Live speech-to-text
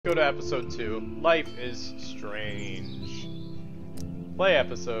Go to episode 2. Life is strange. Play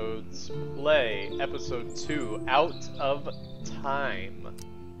episodes. Play episode 2. Out of time.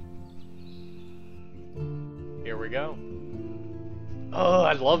 Here we go. Oh,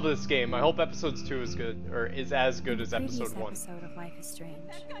 I love this game. I hope episodes 2 is good, or is as good as episode 1. Episode of Life is Strange.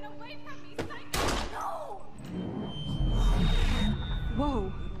 Get away from me, psycho! No!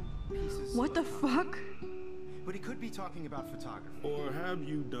 Whoa! What the fuck? But he could be talking about photography. Or have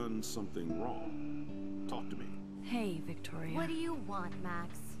you done something wrong? Talk to me. Hey, Victoria. What do you want,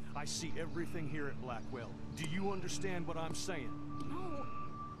 Max? I see everything here at Blackwell. Do you understand what I'm saying? No.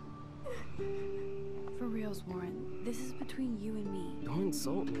 For reals, Warren. This is between you and me. Don't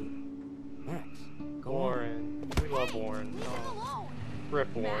insult me. Max, go Warren. We love Warren. Leave him Oh. alone.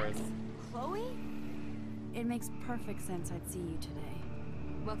 Rip Warren. Max? Chloe? It makes perfect sense I'd see you today.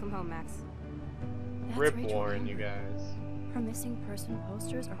 Welcome home, Max. That's Rip Rachel Warren, you Lambert. guys. Her missing person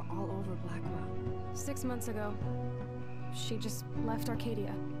posters are all over Blackwell. 6 months ago, she just left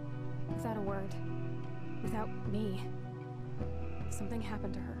Arcadia. Without a word. Without me. Something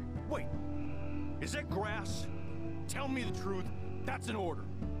happened to her. Wait, is that grass? Tell me the truth. That's an order.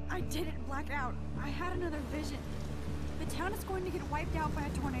 I didn't black out. I had another vision. The town is going to get wiped out by a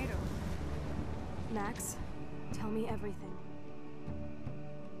tornado. Max, tell me everything.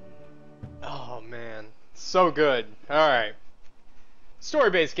 Oh man, so good. Alright.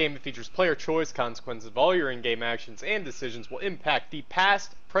 Story-based game that features player choice, consequences of all your in-game actions and decisions will impact the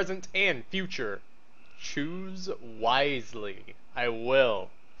past, present, and future. Choose wisely. I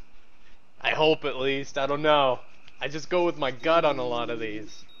will. I hope at least, I don't know. I just go with my gut on a lot of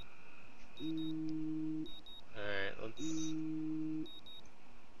these. Alright, let's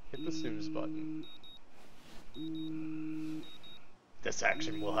hit the snooze button. This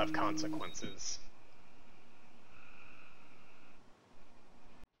action will have consequences.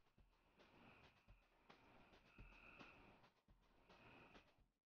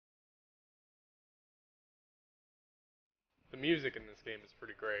 The music in this game is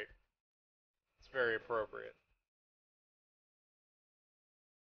pretty great. It's very appropriate.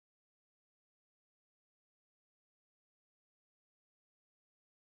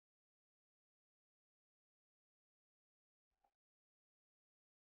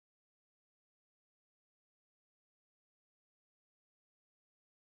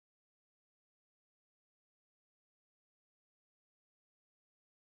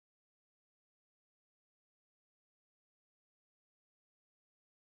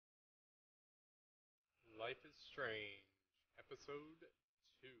 Life is Strange, Episode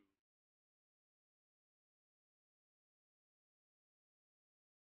 2.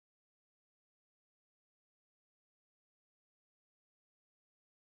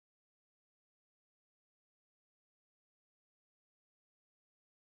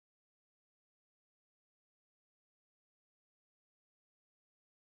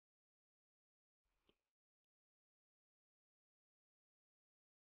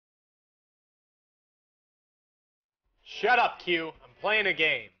 Shut up, Q. I'm playing a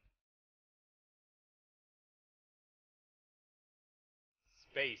game.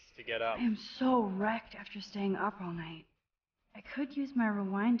 Space to get up. I am so wrecked after staying up all night. I could use my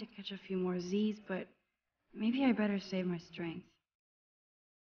rewind to catch a few more Z's, but maybe I better save my strength.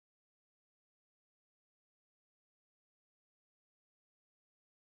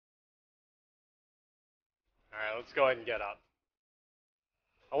 Alright, let's go ahead and get up.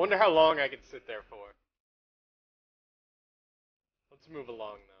 I wonder how long I can sit there for. Let's move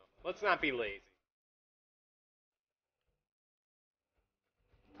along, though. Let's not be lazy.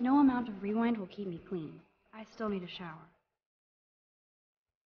 No amount of rewind will keep me clean. I still need a shower.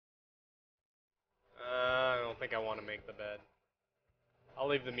 I don't think I want to make the bed. I'll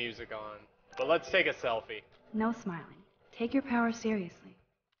leave the music on. But let's take a selfie. No smiling. Take your power seriously.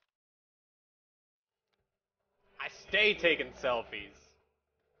 I stay taking selfies.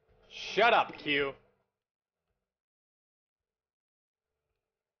 Shut up, Q.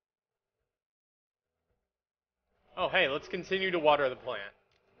 Oh, hey, let's continue to water the plant.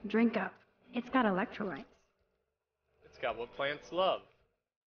 Drink up. It's got electrolytes. It's got what plants love.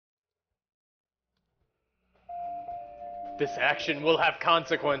 This action will have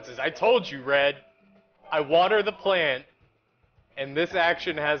consequences. I told you, Red. I water the plant, and this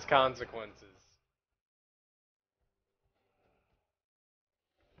action has consequences.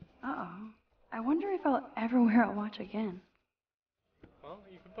 Uh-oh. I wonder if I'll ever wear a watch again. Well,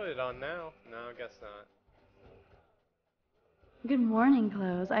 you can put it on now. No, I guess not. Good morning,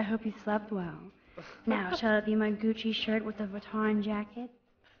 clothes. I hope you slept well. Now, shall it be my Gucci shirt with a Vuitton jacket?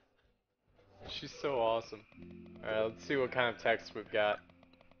 She's so awesome. Alright, let's see what kind of text we've got.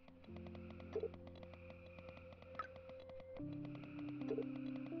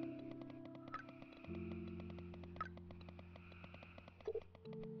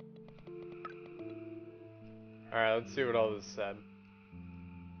 Alright, let's see what all this said.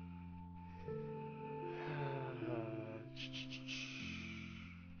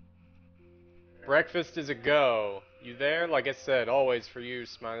 Breakfast is a go. You there? Like I said, always for you,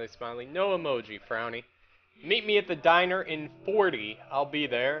 smiley smiley. No emoji, frowny. Meet me at the diner in 40. I'll be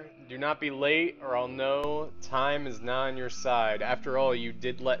there. Do not be late or I'll know time is not on your side. After all, you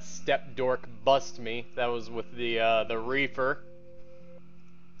did let Step Dork bust me. That was with the reefer.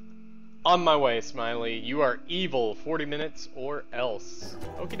 On my way, Smiley. You are evil. 40 minutes or else.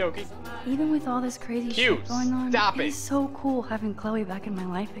 Okie dokie. Even with all this crazy Q, shit going on, stop it. it's so cool having Chloe back in my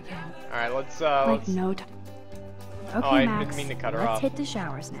life again. Alright, let's, Like no time. Okay, I Max, didn't mean to cut her let's off. hit the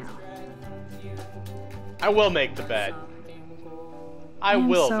showers now. I will make the bed. I am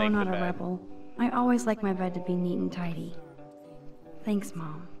will so make not the a bed. rebel. I always like my bed to be neat and tidy. Thanks,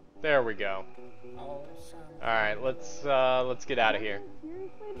 Mom. There we go. Alright, let's get out of here.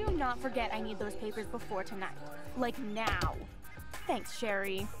 Do not forget I need those papers before tonight. Like now. Thanks,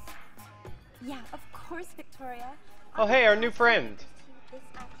 Sherry. Yeah, of course, Victoria. Oh, hey, our new friend.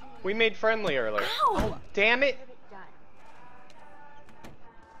 We made friendly earlier. Ow! Oh, damn it.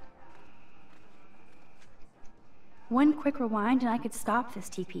 One quick rewind and I could stop this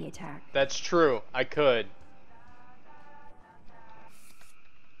TP attack. That's true. I could.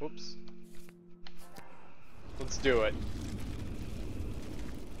 Whoops. Let's do it.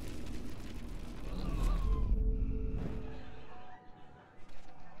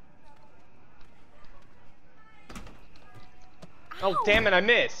 Oh, damn it, I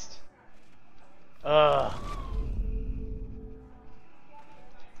missed. Ugh.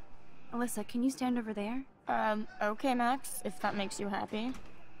 Alyssa, can you stand over there? Okay, Max, if that makes you happy.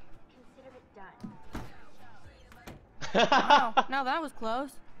 Wow, now that was close.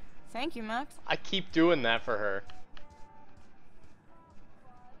 Thank you, Max. I keep doing that for her.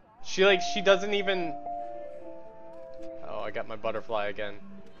 She doesn't even... Oh, I got my butterfly again.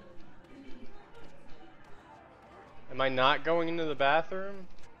 Am I not going into the bathroom?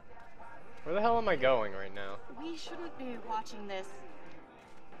 Where the hell am I going right now? We shouldn't be watching this.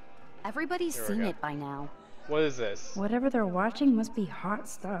 Everybody's There we seen go. it by now. What is this? Whatever they're watching must be hot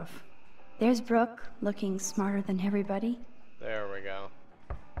stuff. There's Brooke, looking smarter than everybody. There we go.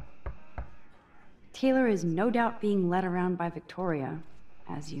 Taylor is no doubt being led around by Victoria,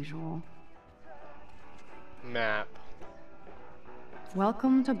 as usual. Map.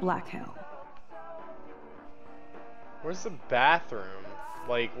 Welcome to Black Hill. Where's the bathroom?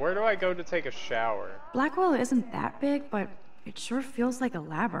 Like, where do I go to take a shower? Blackwell isn't that big, but it sure feels like a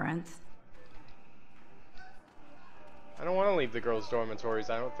labyrinth. I don't want to leave the girls' dormitories,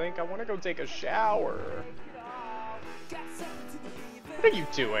 I don't think. I want to go take a shower. What are you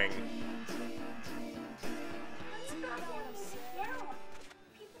doing?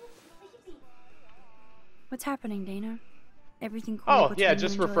 What's happening, Dana? Everything cool? Oh, between yeah, you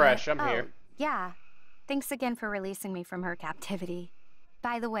just and refresh. Juliet? I'm here. Yeah. Thanks again for releasing me from her captivity.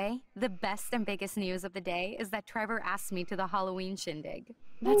 By the way, the best and biggest news of the day is that Trevor asked me to the Halloween shindig.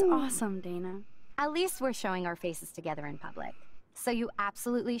 That's awesome, Dana. At least we're showing our faces together in public. So you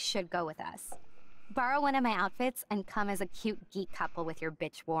absolutely should go with us. Borrow one of my outfits and come as a cute geek couple with your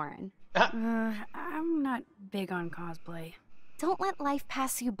bitch Warren. I'm not big on cosplay. Don't let life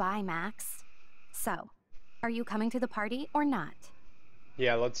pass you by, Max. So, are you coming to the party or not?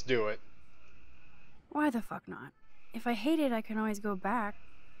 Yeah, let's do it. Why the fuck not? If I hate it, I can always go back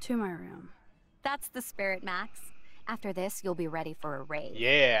to my room. That's the spirit, Max. After this, you'll be ready for a rave.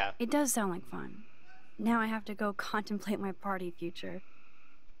 Yeah. It does sound like fun. Now I have to go contemplate my party future.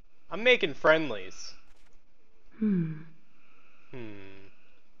 I'm making friendlies. Hmm.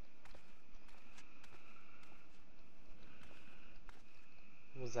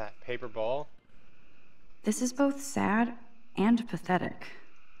 What was that? Paper ball? This is both sad and pathetic.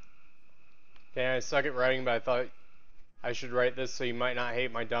 Okay, I suck at writing, but I thought I should write this so you might not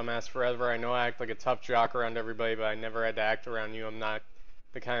hate my dumbass forever. I know I act like a tough jock around everybody, but I never had to act around you. I'm not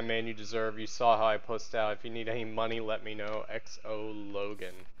the kind of man you deserve. You saw how I post out. If you need any money, let me know. XO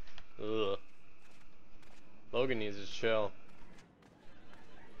Logan. Ugh. Logan needs to chill.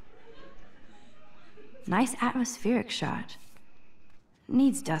 Nice atmospheric shot.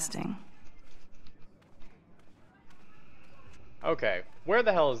 Needs dusting. Okay, where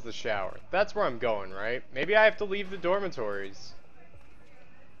the hell is the shower? That's where I'm going, right? Maybe I have to leave the dormitories.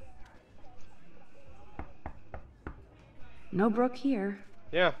 No Brooke here.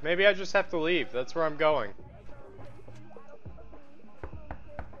 Yeah, maybe I just have to leave. That's where I'm going.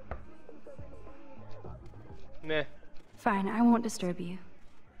 Meh. Fine, I won't disturb you.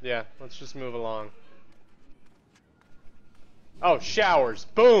 Yeah, let's just move along. Oh, showers.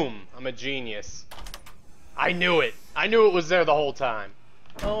 Boom! I'm a genius. I knew it. I knew it was there the whole time.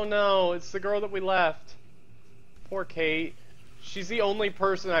 Oh no, it's the girl that we left. Poor Kate. She's the only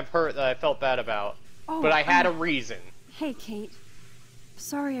person I've hurt that I felt bad about. Oh, but I had a reason. Hey, Kate.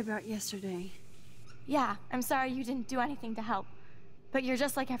 Sorry about yesterday. Yeah, I'm sorry you didn't do anything to help. But you're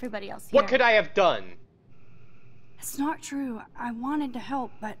just like everybody else here. What could I have done? It's not true. I wanted to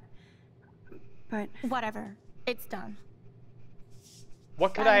help, but... Whatever. It's done.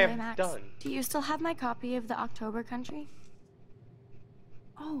 What could By I the have way, Max, done? do you still have my copy of the October Country?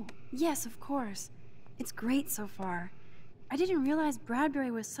 Oh, yes, of course. It's great so far. I didn't realize Bradbury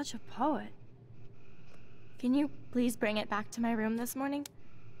was such a poet. Can you please bring it back to my room this morning?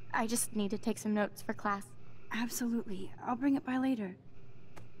 I just need to take some notes for class. Absolutely. I'll bring it by later.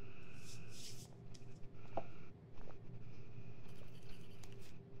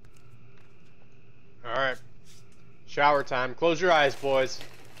 Alright. Shower time. Close your eyes, boys.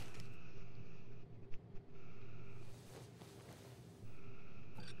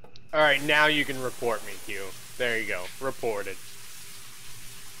 Alright, now you can report me, Hugh. There you go. Reported.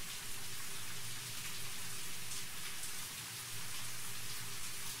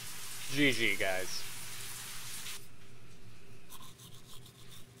 GG, guys.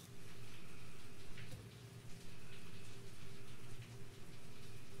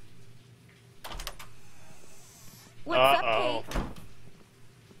 What's up, Kate?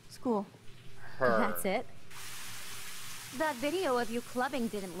 School. Her. That's it. That video of you clubbing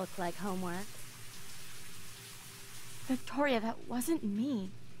didn't look like homework. Victoria, that wasn't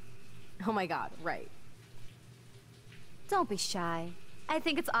me. Oh my god, right. Don't be shy. I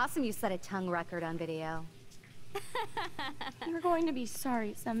think it's awesome you set a tongue record on video. You're going to be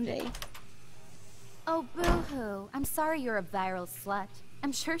sorry someday. Oh, boo-hoo. I'm sorry you're a viral slut.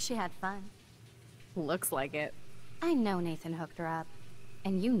 I'm sure she had fun. Looks like it. I know Nathan hooked her up.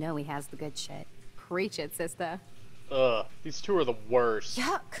 And you know he has the good shit. Preach it, sister. Ugh, these two are the worst.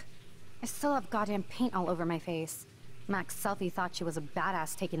 Yuck! I still have goddamn paint all over my face. Max Selfie thought she was a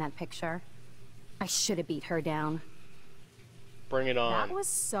badass taking that picture. I should have beat her down. Bring it on. That was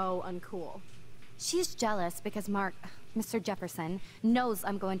so uncool. She's jealous because Mr. Jefferson, knows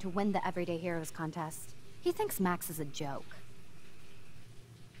I'm going to win the Everyday Heroes contest. He thinks Max is a joke.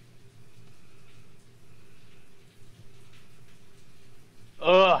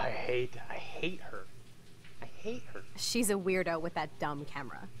 Ugh, I hate her. I hate her. She's a weirdo with that dumb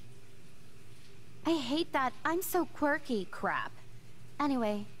camera. I hate that I'm so quirky crap.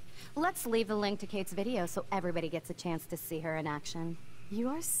 Anyway, let's leave the link to Kate's video so everybody gets a chance to see her in action. You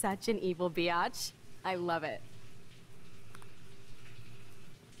are such an evil biatch. I love it.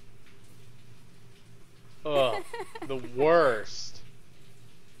 Ugh, the worst.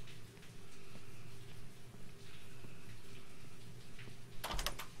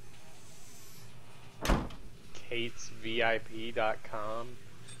 KatesVIP.com,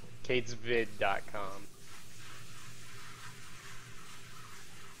 KatesVid.com.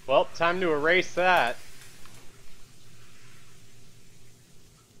 Well, time to erase that.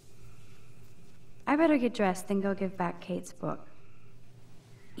 I better get dressed and go give back Kate's book.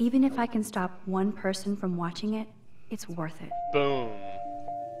 Even if I can stop one person from watching it, it's worth it. Boom.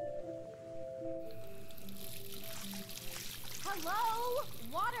 Hello?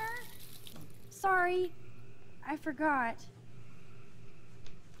 Water? Sorry, I forgot.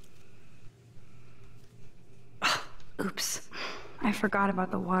 Oops, I forgot about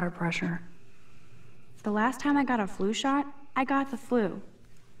the water pressure. The last time I got a flu shot, I got the flu.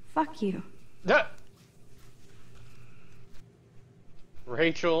 Fuck you.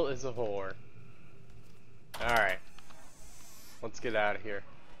 Rachel is a whore. Alright. Let's get out of here.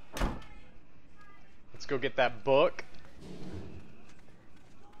 Let's go get that book.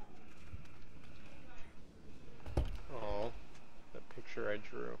 Oh, that picture I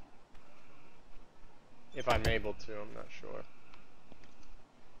drew. If I'm able to, I'm not sure.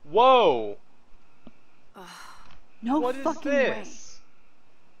 Whoa! No What is fucking way. this?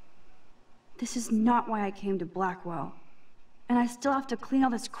 This is not why I came to Blackwell. And I still have to clean all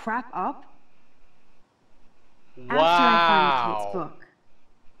this crap up? After I find Kate's book.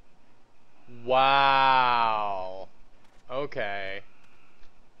 Wow. Okay.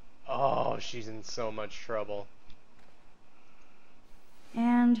 Oh, she's in so much trouble.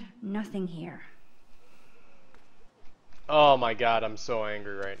 And nothing here. Oh my god, I'm so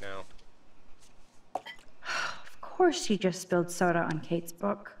angry right now. Of course she just spilled soda on Kate's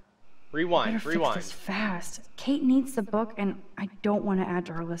book. Rewind, Better rewind. fix this fast. Kate needs the book, and I don't want to add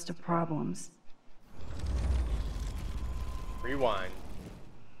to her list of problems. Rewind.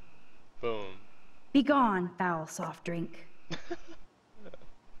 Boom. Begone, foul soft drink.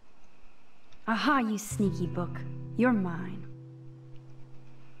 Aha, you sneaky book. You're mine.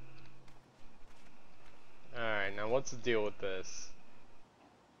 Alright, now what's the deal with this?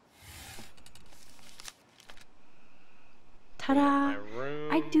 Ta-da! My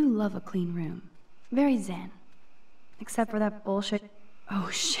room. I do love a clean room. Very zen. Except for that bullshit. Oh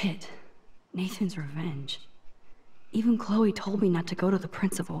shit. Nathan's revenge. Even Chloe told me not to go to the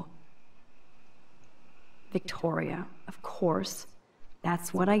principal. Victoria, of course.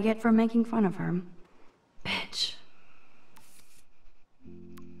 That's what I get for making fun of her. Bitch.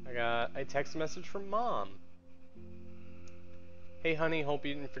 I got a text message from Mom. Hey honey, hope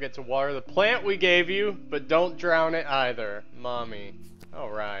you didn't forget to water the plant we gave you, but don't drown it either. Mommy.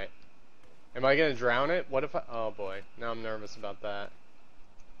 Alright. Am I gonna drown it? What if I... Oh boy, now I'm nervous about that.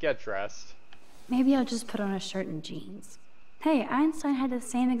 Get dressed. Maybe I'll just put on a shirt and jeans. Hey, Einstein had the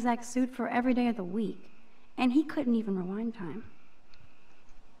same exact suit for every day of the week, and he couldn't even rewind time.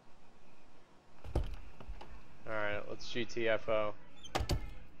 Alright, let's GTFO.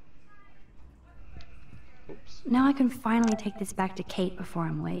 Oops. Now I can finally take this back to Kate before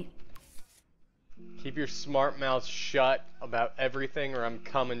I'm late. Keep your smart mouth shut about everything or I'm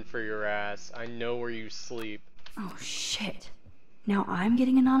coming for your ass. I know where you sleep. Oh shit. Now I'm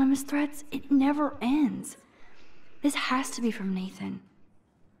getting anonymous threats? It never ends. This has to be from Nathan.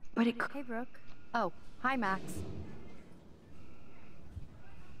 But it could... Hey, Brooke. Oh, hi, Max.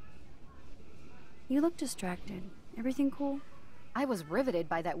 You look distracted. Everything cool? I was riveted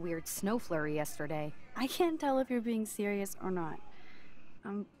by that weird snow flurry yesterday. I can't tell if you're being serious or not.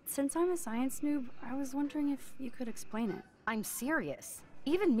 Since I'm a science noob, I was wondering if you could explain it. I'm serious.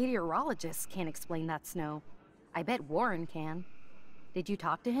 Even meteorologists can't explain that snow. I bet Warren can. Did you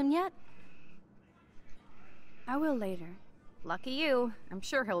talk to him yet? I will later. Lucky you. I'm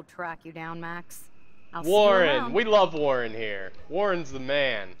sure he'll track you down, Max. I'll see you Warren! around. We love Warren here. Warren's the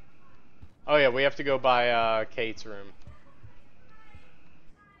man. Oh yeah, we have to go by Kate's room.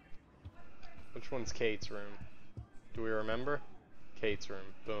 Which one's Kate's room? Do we remember? Kate's room.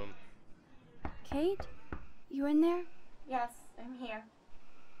 Boom. Kate? You in there? Yes, I'm here.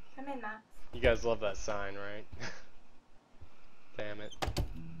 Come in, Max. You guys love that sign, right? Damn it.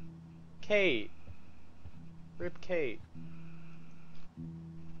 Kate. Rip Kate.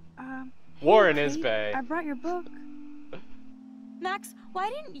 Warren hey, is Kate, bae. I brought your book. Max, why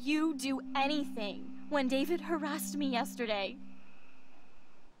didn't you do anything when David harassed me yesterday?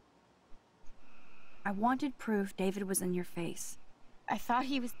 I wanted proof David was in your face. I thought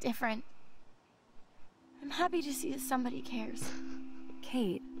he was different. I'm happy to see that somebody cares.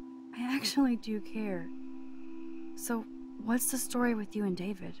 Kate, I actually do care. So, what's the story with you and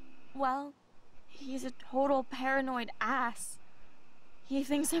David? Well, he's a total paranoid ass. He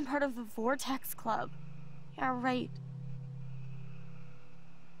thinks I'm part of the Vortex Club. Yeah, right.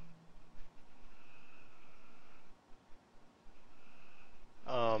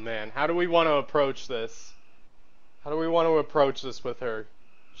 Oh man, how do we want to approach this? How do we want to approach this with her?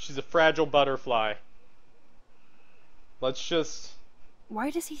 She's a fragile butterfly. Let's just... Why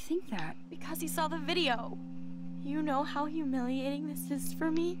does he think that? Because he saw the video. You know how humiliating this is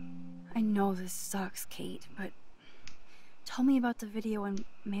for me? I know this sucks, Kate, but tell me about the video and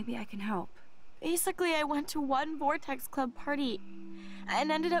maybe I can help. Basically, I went to one Vortex Club party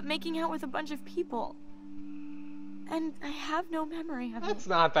and ended up making out with a bunch of people. And I have no memory of it. That's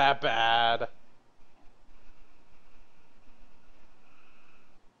not that bad.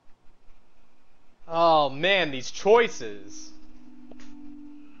 Oh man, these choices.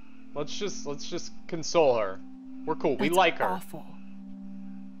 Let's just console her. We're cool. We That's like her. Awful.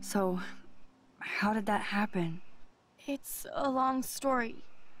 So, how did that happen? It's a long story.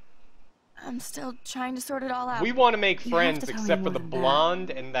 I'm still trying to sort it all out. We want to make You have friends to tell me except for more the than that. blonde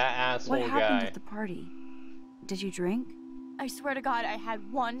and that asshole What happened guy. at the party? Did you drink? I swear to God, I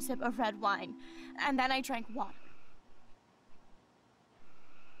had one sip of red wine, and then I drank water.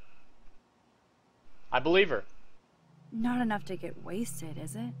 I believe her. Not enough to get wasted,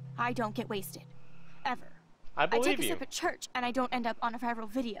 is it? I don't get wasted. Ever. I I believe take a you. sip at church, and I don't end up on a viral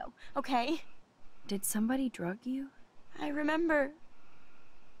video, okay? Did somebody drug you? I remember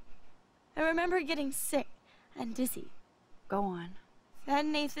getting sick and dizzy. Go on.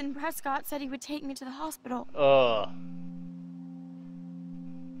 Then Nathan Prescott said he would take me to the hospital. Ugh.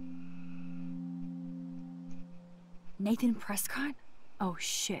 Nathan Prescott? Oh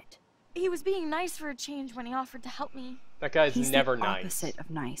shit. He was being nice for a change when he offered to help me. That guy's He's never the nice. opposite of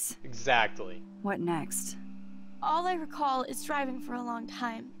nice. Exactly. What next? All I recall is driving for a long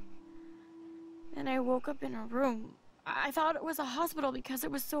time. Then I woke up in a room I thought it was a hospital because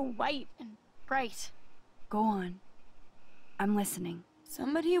it was so white and bright. Go on. I'm listening.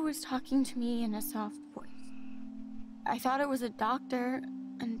 Somebody was talking to me in a soft voice. I thought it was a doctor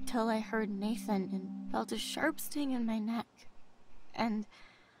until I heard Nathan and felt a sharp sting in my neck. And...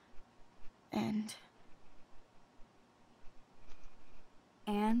 And?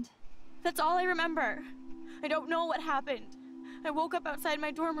 That's all I remember. I don't know what happened. I woke up outside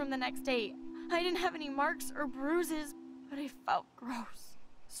my dorm room the next day. I didn't have any marks or bruises, but I felt gross.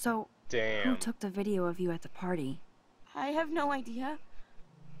 So, Damn. Who took the video of you at the party? I have no idea.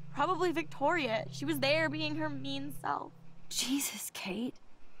 Probably Victoria. She was there being her mean self. Jesus, Kate.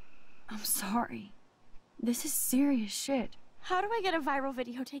 I'm sorry. This is serious shit. How do I get a viral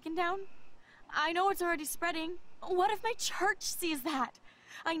video taken down? I know it's already spreading. What if my church sees that?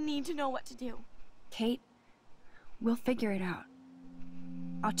 I need to know what to do. Kate, we'll figure it out.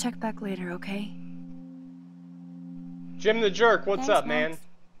 I'll check back later, okay? Jim the Jerk, what's Thanks, up, man? Max.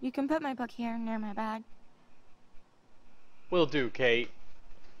 You can put my book here near my bag. Will do, Kate.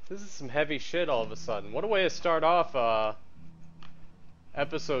 This is some heavy shit all of a sudden. What a way to start off,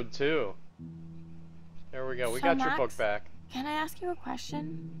 episode 2. There we go. We So, got your Max, book back. Can I ask you a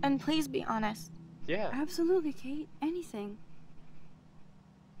question? And please be honest. Yeah. Absolutely, Kate. Anything.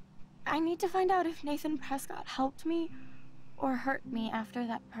 I need to find out if Nathan Prescott helped me or hurt me after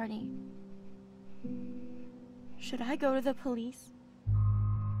that party. Should I go to the police?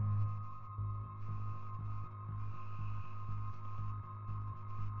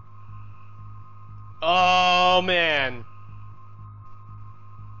 Oh, man.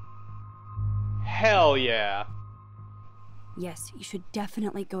 Hell yeah. Yes, you should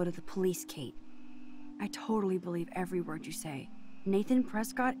definitely go to the police, Kate. I totally believe every word you say. Nathan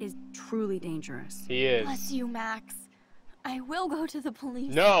Prescott is truly dangerous. He is. Bless you, Max. I will go to the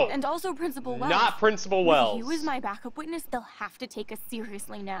police. No. And also Principal Wells. Not Principal Wells. If he was my backup witness, they'll have to take us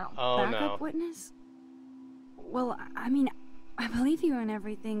seriously now. Oh, Backup no. witness? Well, I mean, I believe you and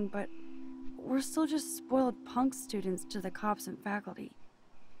everything, but we're still just spoiled punk students to the cops and faculty.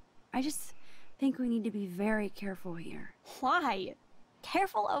 I just think we need to be very careful here. Why?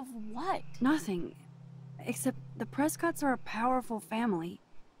 Careful of what? Nothing. Except the Prescotts are a powerful family.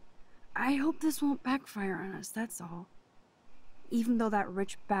 I hope this won't backfire on us, that's all. Even though that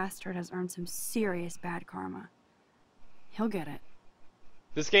rich bastard has earned some serious bad karma. He'll get it.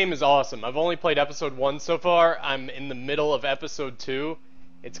 This game is awesome. I've only played episode 1 so far. I'm in the middle of episode 2.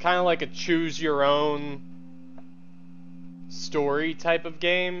 It's kind of like a choose your own story type of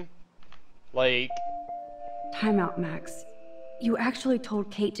game. Like... Time out, Max. You actually told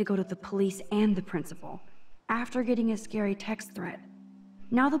Kate to go to the police and the principal, after getting a scary text threat.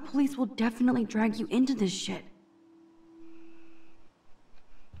 Now the police will definitely drag you into this shit.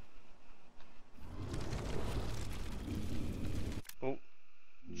 Oh,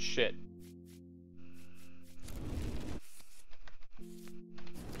 shit.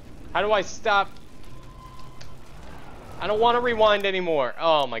 How do I stop? I don't want to rewind anymore.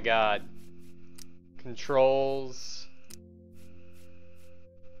 Oh my god. Controls.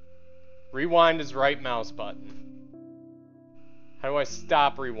 Rewind is right mouse button. How do I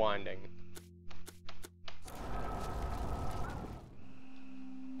stop rewinding?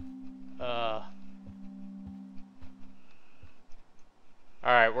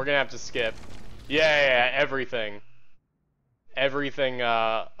 Alright, we're gonna have to skip. Yeah, everything. Everything,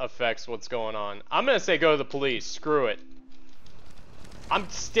 affects what's going on. I'm gonna say go to the police. Screw it. I'm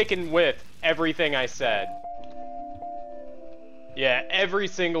sticking with everything I said. Yeah, every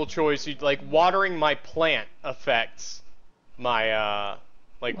single choice. Like, watering my plant affects my,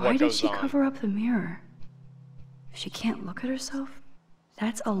 like, Why what did goes she on. cover up the mirror? If she can't look at herself?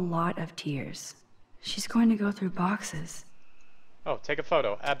 That's a lot of tears. She's going to go through boxes. Oh, take a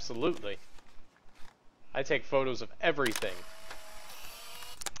photo. Absolutely. I take photos of everything.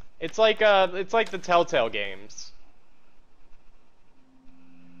 It's like the Telltale games.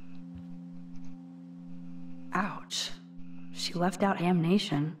 Ouch. She left out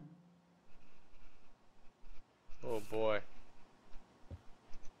Damnation. Oh boy.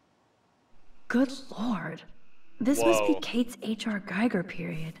 Good lord. This must be Whoa. Kate's H.R. Geiger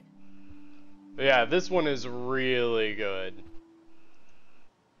period. Yeah, this one is really good.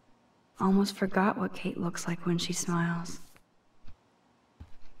 Almost forgot what Kate looks like when she smiles.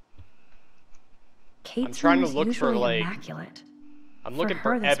 Kate's trying room to is look for, usually like- immaculate. I'm looking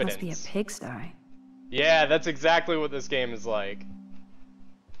for her, for this evidence. must be a pigsty. Yeah, that's exactly what this game is like.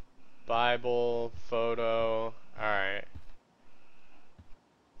 Bible, photo. Alright.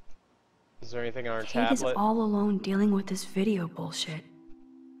 Is there anything on our Kate is tablet? all alone dealing with this video bullshit.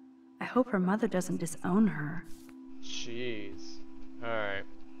 I hope her mother doesn't disown her. Jeez. Alright.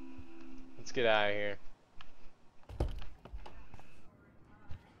 Let's get out of here.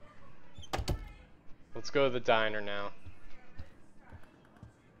 Let's go to the diner now.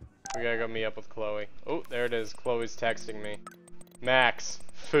 We gotta go meet up with Chloe. Oh, there it is. Chloe's texting me. Max,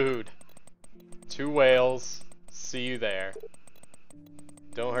 food. 2 whales. See you there.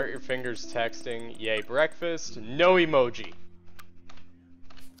 Don't hurt your fingers texting. Yay, breakfast. No emoji.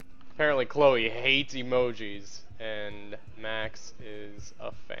 Apparently Chloe hates emojis, and Max is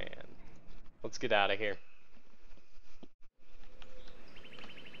a fan. Let's get out of here.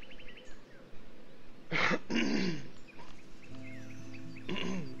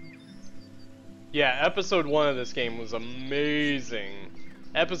 Yeah, episode 1 of this game was amazing.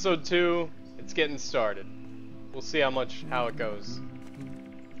 Episode 2, it's getting started. We'll see how it goes.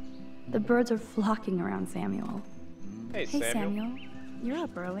 The birds are flocking around Samuel. Hey, Samuel. You're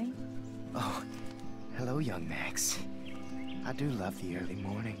up early. Oh, hello, young Max. I do love the early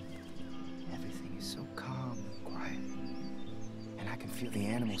morning. Everything is so calm and quiet. And I can feel the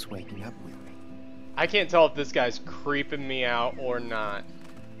animals waking up with me. I can't tell if this guy's creeping me out or not.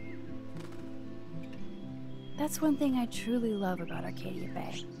 That's one thing I truly love about Arcadia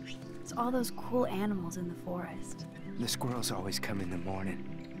Bay. It's all those cool animals in the forest. The squirrels always come in the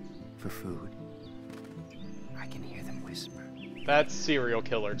morning for food. I can hear them whisper. That's serial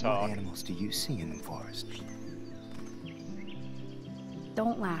killer talk. What animals do you see in the forest?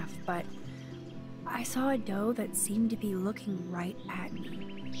 Don't laugh, but I saw a doe that seemed to be looking right at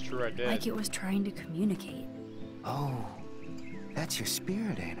me. It's true, I did. Like it was trying to communicate. Oh, that's your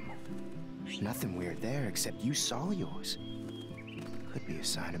spirit animal. Nothing weird there, except you saw yours. Could be a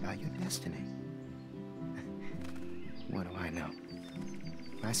sign about your destiny. What do I know?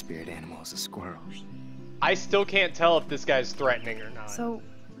 My spirit animal is a squirrel. I still can't tell if this guy's threatening or not. So,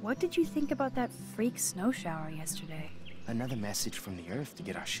 what did you think about that freak snow shower yesterday? Another message from the Earth to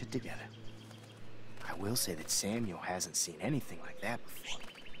get our shit together. I will say that Samuel hasn't seen anything like that before.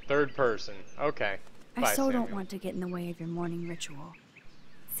 Third person. Okay. I Bye, so Samuel. don't want to get in the way of your morning ritual.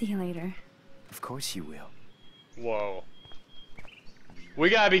 See you later. Of course you will. Whoa. We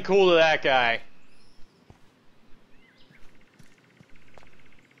gotta be cool to that guy.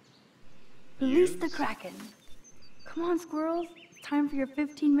 Release the Kraken. Come on, squirrels. It's time for your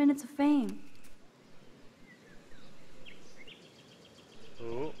 15 minutes of fame.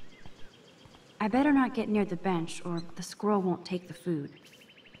 Ooh. I better not get near the bench, or the squirrel won't take the food.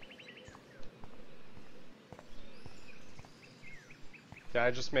 Did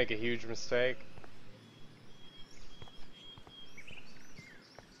I just make a huge mistake?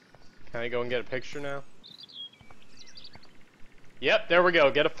 Can I go and get a picture now? Yep, there we go.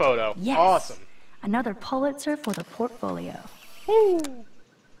 Get a photo. Yes. Awesome. Another Pulitzer for the portfolio. Woo!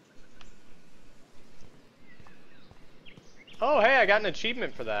 Oh, hey, I got an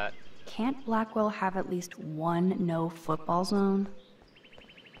achievement for that. Can't Blackwell have at least one no football zone?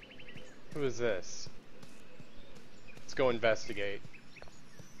 Who is this? Let's go investigate.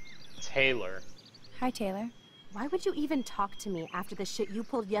 Taylor. Hi, Taylor. Why would you even talk to me after the shit you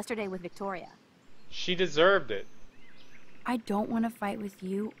pulled yesterday with Victoria? She deserved it. I don't want to fight with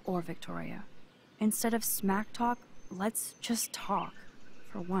you or Victoria. Instead of smack talk, let's just talk.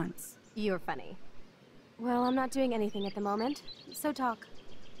 For once. You're funny. Well, I'm not doing anything at the moment, so talk.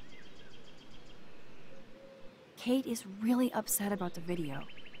 Kate is really upset about the video.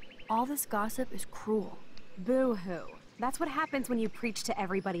 All this gossip is cruel. Boo-hoo. That's what happens when you preach to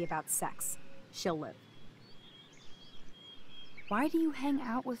everybody about sex. She'll live. Why do you hang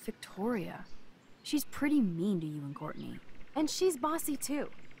out with Victoria? She's pretty mean to you and Courtney. And she's bossy too.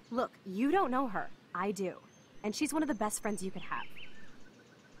 Look, you don't know her. I do. And she's one of the best friends you could have.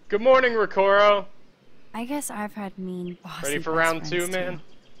 Good morning, Ricoro. I guess I've had mean, bossy Ready for best round friends 2, man? too.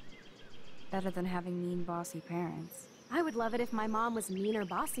 Better than having mean, bossy parents. I would love it if my mom was mean or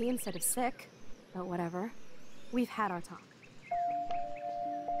bossy instead of sick. But whatever. We've had our talk.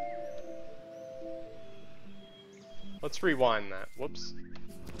 Let's rewind that. Whoops.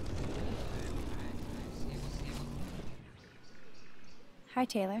 Hi,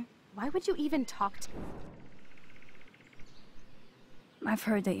 Taylor. Why would you even talk to me? I've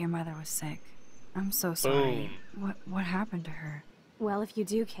heard that your mother was sick. I'm so sorry. What happened to her? Well, if you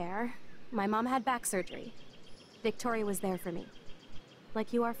do care, my mom had back surgery. Victoria was there for me.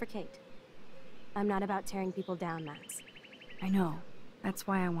 Like you are for Kate. I'm not about tearing people down, Max. I know. That's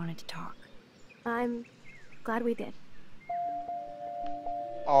why I wanted to talk. I'm glad we did.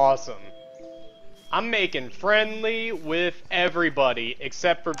 Awesome. I'm making friendly with everybody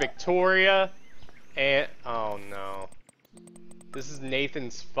except for Victoria and... oh no. This is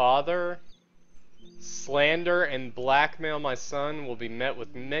Nathan's father? Slander and blackmail my son will be met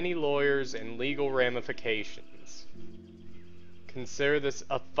with many lawyers and legal ramifications. Consider this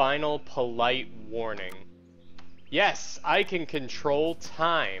a final polite warning. Yes, I can control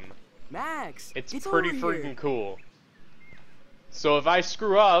time. Max, It's over pretty here. freaking cool. So if I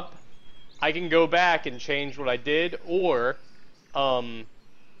screw up, I can go back and change what I did, or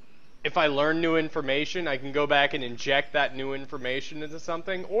if I learn new information, I can go back and inject that new information into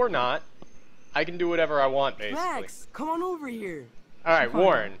something, or not. I can do whatever I want, basically. Max, come on over here. Alright,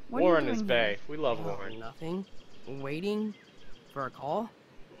 Warren. What are you Warren is doing bae. here? We love Oh, Warren. nothing. Waiting for a call?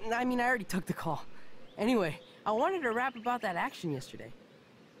 I mean, I already took the call. Anyway, I wanted to rap about that action yesterday.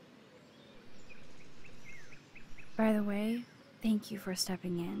 By the way, thank you for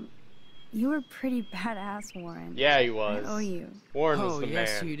stepping in. You were pretty badass, Warren. Yeah, he was. I owe you. Warren was Oh, the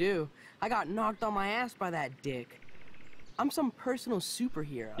yes, man. you do. I got knocked on my ass by that dick. I'm some personal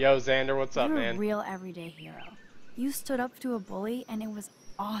superhero. Yo, Xander, what's up, You're man? a real everyday hero. You stood up to a bully, and it was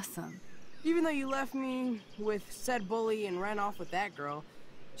awesome. Even though you left me with said bully and ran off with that girl,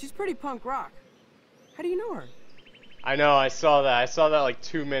 she's pretty punk rock. How do you know her? I know, I saw that. I saw that like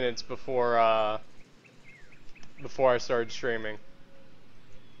 2 minutes before I started streaming.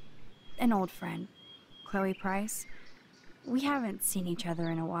 An old friend, Chloe Price. We haven't seen each other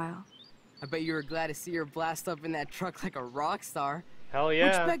in a while. I bet you were glad to see her blast up in that truck like a rock star. Hell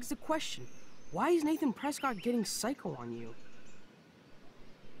yeah. Which begs the question, why is Nathan Prescott getting psycho on you?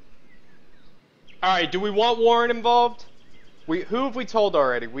 Alright, do we want Warren involved? Who have we told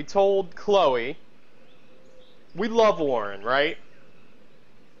already? We told Chloe. We love Warren, right?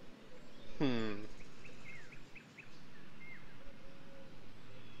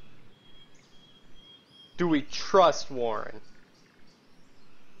 Do we trust Warren?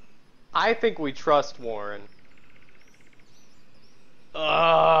 I think we trust Warren.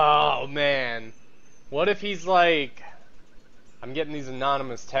 Oh, man. What if he's like... I'm getting these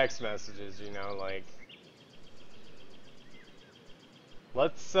anonymous text messages, you know, like...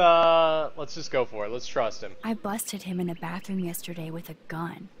 Let's just go for it. Let's trust him. I busted him in a bathroom yesterday with a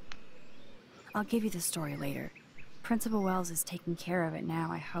gun. I'll give you the story later. Principal Wells is taking care of it now,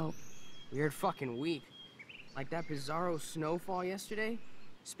 I hope. Weird fucking week. Like that bizarro snowfall yesterday.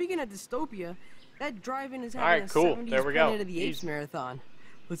 Speaking of dystopia, that drive-in is having Alright, a cool. 70s There we go. Planet of the Apes Easy. marathon.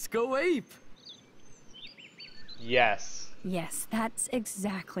 Let's go ape! Yes. Yes, that's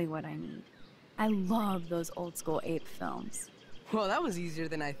exactly what I need. I love those old school ape films. Well, that was easier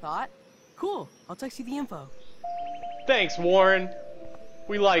than I thought. Cool, I'll text you the info. Thanks, Warren.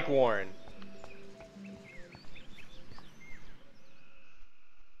 We like Warren.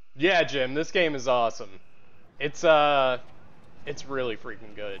 Yeah, Jim, this game is awesome. It's really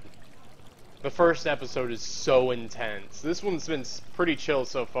freaking good. The first episode is so intense. This one's been pretty chill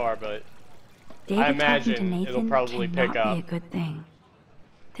so far, but David I imagine talking to Nathan it'll probably pick cannot up. be a good thing.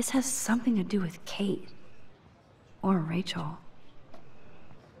 This has something to do with Kate. Or Rachel.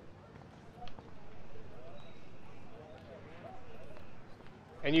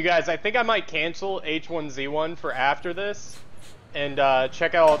 And you guys, I think I might cancel H1Z1 for after this, and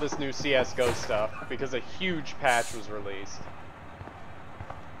check out all this new CSGO stuff, because a huge patch was released.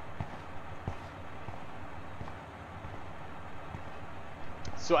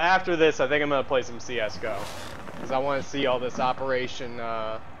 So after this, I think I'm going to play some CSGO, because I want to see all this operation,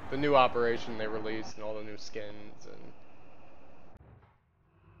 the new operation they released, and all the new skins, and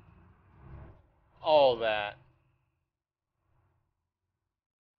all that.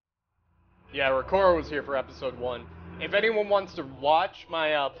 Yeah, Ricora was here for episode 1. If anyone wants to watch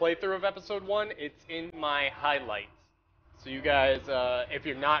my playthrough of episode 1, it's in my highlights. So you guys, if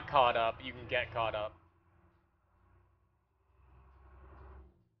you're not caught up, you can get caught up.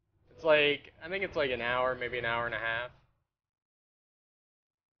 It's like, I think it's like an hour, maybe an hour and a half.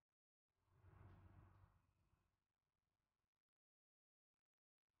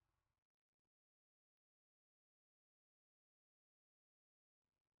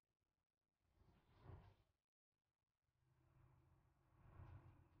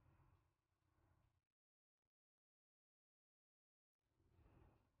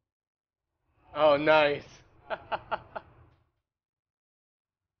 Oh, nice.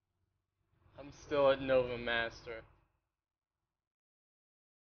 I'm still at Nova Master.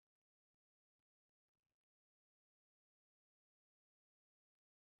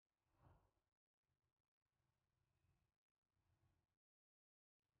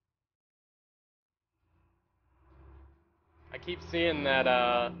 I keep seeing that,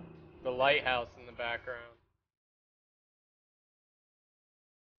 the lighthouse in the background.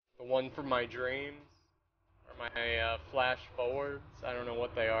 The one from my dreams, or my, flash forwards. I don't know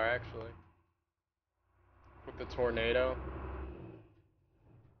what they are, actually. With the tornado.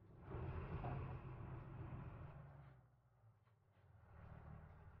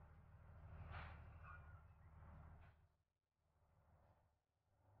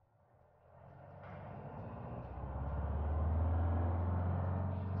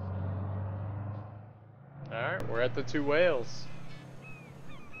 Alright, we're at the two whales.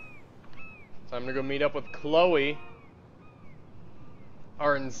 Time to go meet up with Chloe.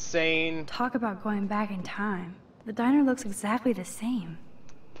 Our insane... Talk about going back in time. The diner looks exactly the same.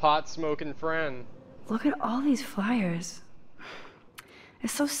 pot-smoking friend. Look at all these flyers.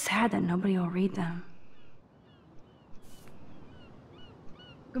 It's so sad that nobody will read them.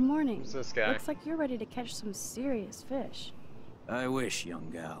 Good morning. Who's this guy? Looks like you're ready to catch some serious fish. I wish,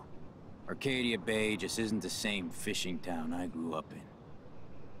 young gal. Arcadia Bay just isn't the same fishing town I grew up in.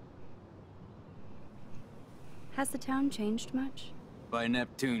 Has the town changed much? By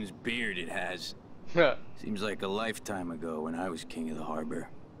Neptune's beard, it has. Seems like a lifetime ago when I was king of the harbor.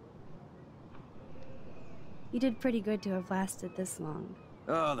 You did pretty good to have lasted this long.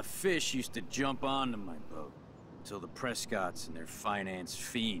 Oh, the fish used to jump onto my boat until the Prescotts and their finance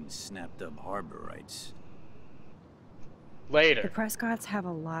fiends snapped up harbor rights. Later. The Prescotts have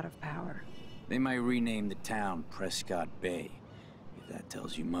a lot of power. They might rename the town Prescott Bay, if that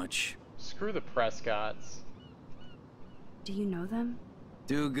tells you much. Screw the Prescotts. Do you know them?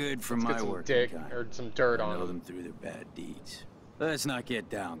 Do good for Let's my get some work. or some dirt on know them. them through their bad deeds. Let's not get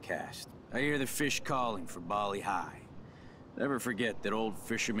downcast. I hear the fish calling for Bali High. Never forget that old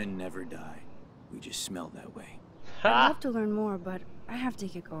fishermen never die. We just smell that way. I'd love to learn more, but I have to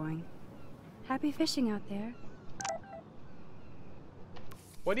get going. Happy fishing out there.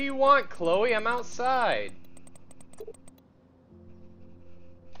 What do you want, Chloe? I'm outside.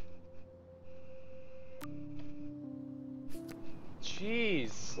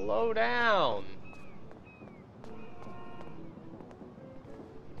 Jeez, slow down.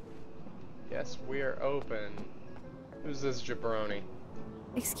 Yes, we're open. Who's this jabroni?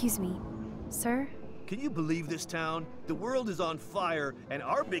 Excuse me, sir? Can you believe this town? The world is on fire, and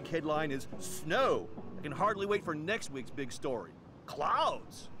our big headline is snow. I can hardly wait for next week's big story.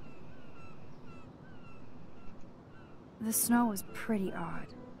 Clouds! The snow was pretty odd.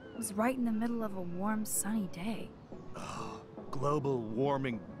 It was right in the middle of a warm, sunny day. Global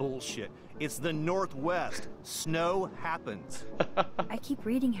warming bullshit. It's the Northwest. Snow happens. I keep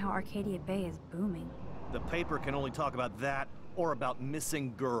reading how Arcadia Bay is booming. The paper can only talk about that or about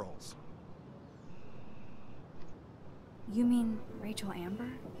missing girls. You mean Rachel Amber?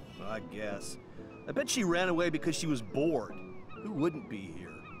 I guess. I bet she ran away because she was bored. Who wouldn't be here?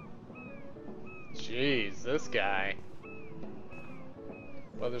 Jeez, this guy.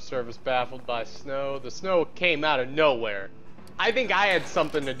 Weather service baffled by snow. The snow came out of nowhere. I think I had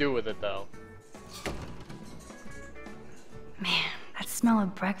something to do with it, though. Man, that smell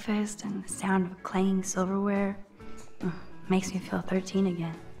of breakfast and the sound of clanging silverware makes me feel 13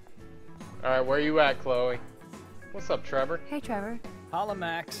 again. Alright, where you at, Chloe? What's up, Trevor? Hey, Trevor. Holla,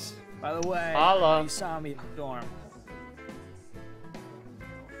 Max. By the way, Holla. you saw me at the dorm.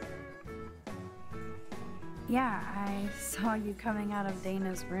 Yeah, I saw you coming out of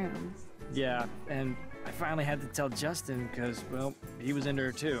Dana's room. Yeah, and I finally had to tell Justin because, well, he was into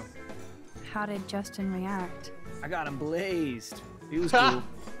her too. How did Justin react? I got him blazed. He was cool.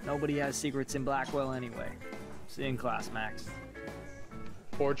 Nobody has secrets in Blackwell anyway. See you in class, Max.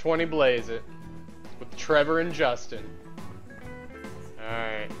 420 blaze it. With Trevor and Justin.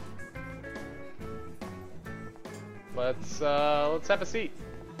 Alright. Let's have a seat.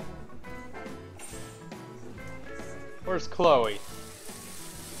 Where's Chloe?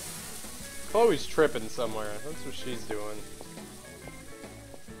 Chloe's tripping somewhere. That's what she's doing.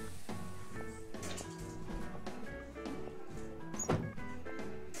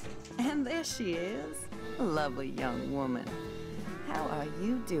 And there she is. A lovely young woman. How are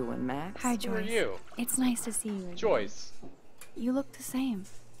you doing, Max? Hi, Joyce. Who are you? It's nice to see you again. Joyce. You look the same.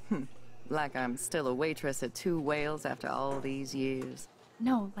 Like I'm still a waitress at Two Whales after all these years.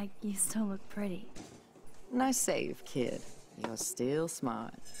 No, like you still look pretty. Nice save, kid. You're still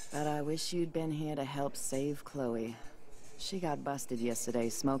smart. But I wish you'd been here to help save Chloe. She got busted yesterday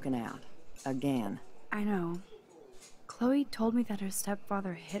smoking out. Again. I know. Chloe told me that her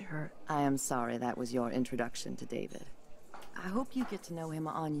stepfather hit her. I am sorry that was your introduction to David. I hope you get to know him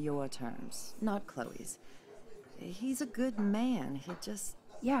on your terms, not Chloe's. He's a good man. He just...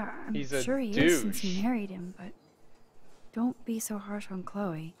 Yeah, I'm sure he is since he married him, but don't be so harsh on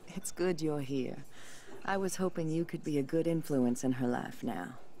Chloe. It's good you're here. I was hoping you could be a good influence in her life now.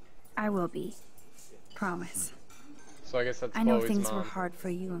 I will be. Promise. So I guess that's I know Chloe's things mom. were hard for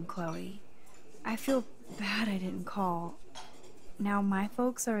you and Chloe, I feel bad I didn't call. Now my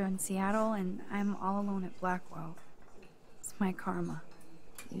folks are in Seattle and I'm all alone at Blackwell. It's my karma.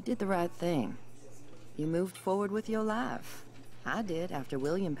 You did the right thing. You moved forward with your life. I did after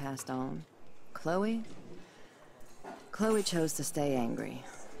William passed on. Chloe chose to stay angry.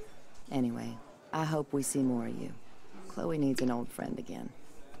 Anyway, I hope we see more of you. Chloe needs an old friend again.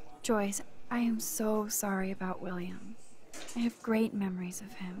 Joyce, I am so sorry about William. I have great memories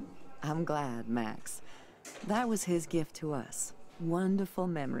of him. I'm glad, Max. That was his gift to us. Wonderful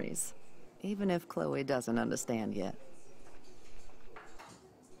memories. Even if Chloe doesn't understand yet.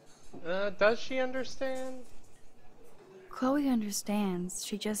 Does she understand? Chloe understands.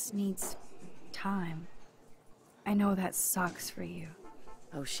 She just needs time. I know that sucks for you.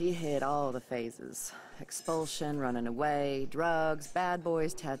 Oh, she hit all the phases. Expulsion, running away, drugs, bad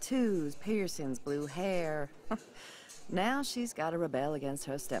boys, tattoos, piercings, blue hair. Now she's got to rebel against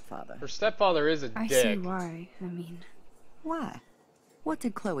her stepfather. Her stepfather is a dick. I see why. I mean... Why? What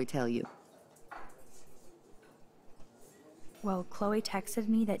did Chloe tell you? Well, Chloe texted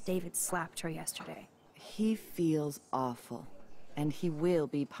me that David slapped her yesterday. He feels awful, and he will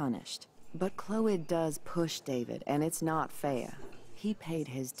be punished. But Chloe does push David, and it's not fair. He paid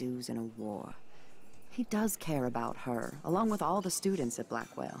his dues in a war. He does care about her, along with all the students at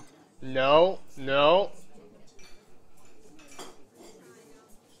Blackwell. No.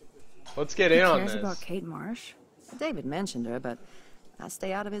 Let's get in on this. He cares about Kate Marsh? David mentioned her, but I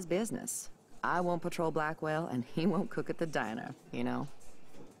stay out of his business. I won't patrol Blackwell, and he won't cook at the diner, you know?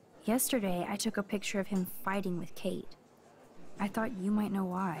 Yesterday, I took a picture of him fighting with Kate. I thought you might know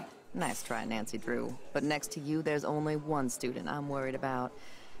why. Nice try, Nancy Drew. But next to you, there's only one student I'm worried about.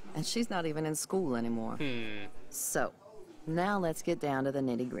 And she's not even in school anymore. So, now let's get down to the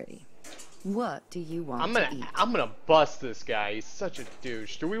nitty-gritty. What do you want to eat? I'm gonna bust this guy. He's such a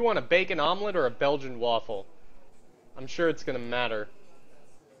douche. Do we want a bacon omelet or a Belgian waffle? I'm sure it's gonna matter.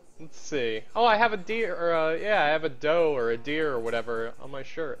 Let's see. Oh, I have a deer, or yeah, I have a doe or a deer or whatever on my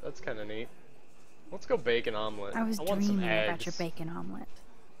shirt. That's kind of neat. Let's go bacon omelet. I was dreaming about your bacon omelet.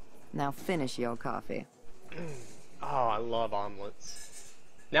 Now finish your coffee. Oh, I love omelets.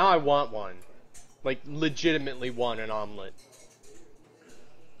 Now I want one. Like, legitimately want an omelet.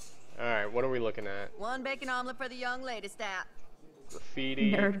 Alright, what are we looking at? One bacon omelet for the young lady, stat.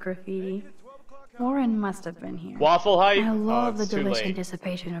 Graffiti. Nerd graffiti. Lauren must have been here. Waffle hype? I love the it's too delicious late.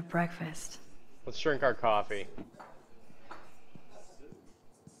 anticipation of breakfast. Let's drink our coffee.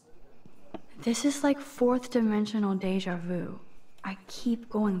 This is like fourth dimensional deja vu. I keep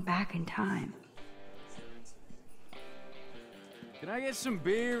going back in time. Can I get some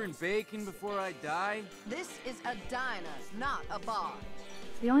beer and bacon before I die? This is a diner, not a bar.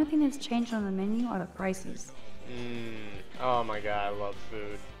 The only thing that's changed on the menu are the prices. Oh my god, I love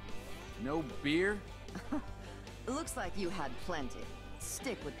food. No beer? Looks like you had plenty.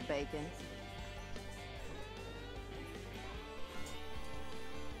 Stick with the bacon.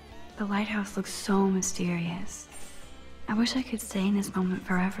 The lighthouse looks so mysterious. I wish I could stay in this moment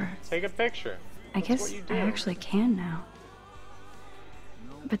forever. Take a picture. I guess I actually can now.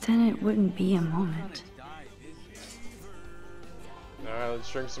 But then it wouldn't be a moment. Alright,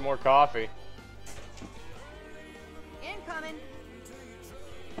 let's drink some more coffee. Incoming.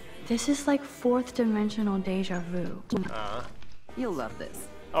 This is like fourth dimensional deja vu. You'll love this.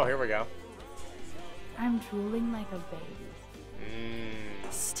 Oh, here we go. I'm drooling like a baby.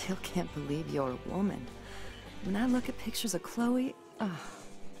 Still can't believe you're a woman. When I look at pictures of Chloe,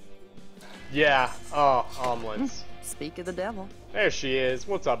 Yeah, oh, omelets. Speak of the devil. There she is.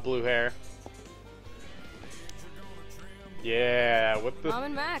 What's up, blue hair? Yeah, with the Mom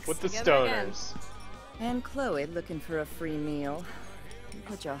and Max, with the together again. stoners. And Chloe looking for a free meal. You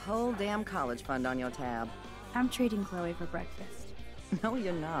put your whole damn college fund on your tab. I'm treating Chloe for breakfast. No,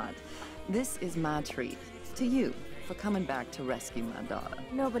 you're not. This is my treat. To you, for coming back to rescue my daughter.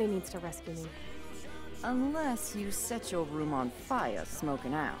 Nobody needs to rescue me. Unless you set your room on fire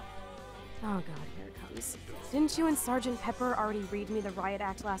smoking out. Oh god, here it comes. Didn't you and Sergeant Pepper already read me the riot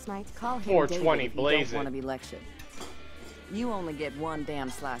act last night? Call him 420 David if you blazing. don't want to be lectured. You only get one damn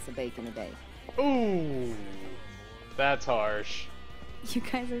slice of bacon a day. Ooh, that's harsh. You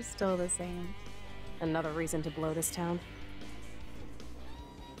guys are still the same. Another reason to blow this town.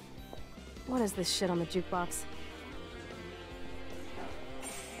 What is this shit on the jukebox?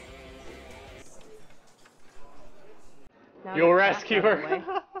 Now You'll that rescue that's out of her.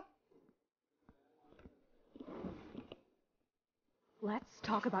 the way. Let's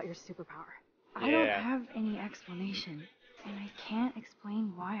talk about your superpower. I don't have any explanation. And I can't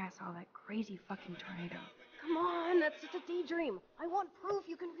explain why I saw that crazy fucking tornado. Come on, that's just a daydream. I want proof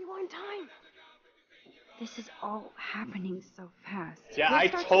you can rewind time. This is all happening so fast. Yeah, We'll I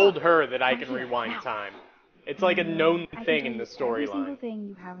start told off her that I right can here, rewind now. time. It's like a known I can thing tell in the you every single storyline. thing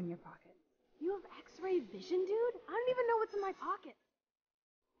you have in your pocket. You have X-ray vision, dude? I don't even know what's in my pocket.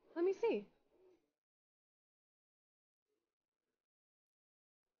 Let me see.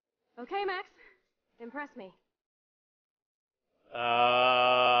 Okay, Max. Impress me.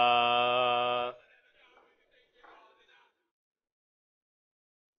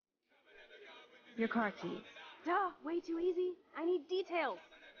 Your car keys. Duh, way too easy. I need details.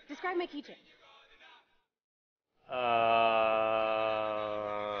 Describe my keychain.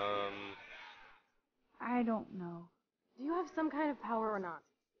 I don't know. Do you have some kind of power or not?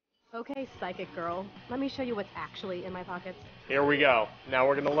 Okay, psychic girl. Let me show you what's actually in my pockets. Here we go. Now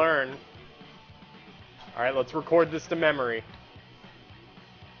we're gonna learn. Alright, let's record this to memory.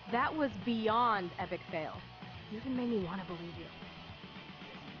 That was beyond epic fail. You even made me want to believe you.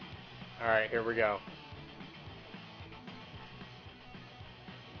 Alright, here we go.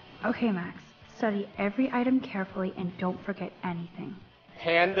 Okay, Max. Study every item carefully and don't forget anything.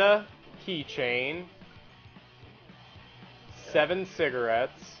 Panda keychain. 7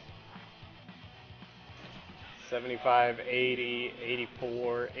 cigarettes. 75, 80,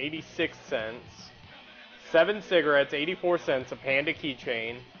 84, 86 cents. 7 cigarettes, 84 cents, a Panda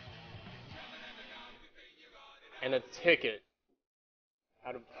keychain, and a ticket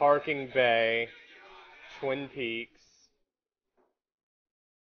out of Parking Bay, Twin Peaks,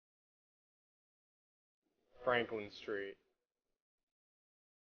 Franklin Street.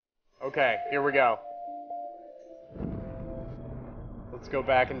 Okay, here we go. Let's go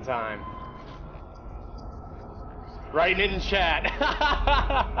back in time. Write it in chat.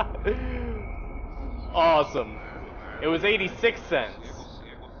 Awesome. It was 86 cents.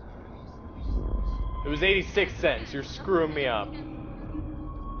 It was 86 cents. You're screwing me up.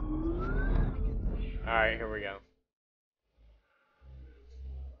 Alright, here we go.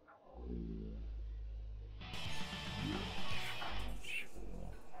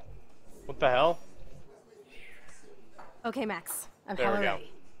 What the hell? Okay, Max. I'm There we hella go.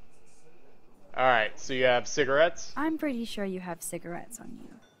 ready. Alright, so you have cigarettes? I'm pretty sure you have cigarettes on you.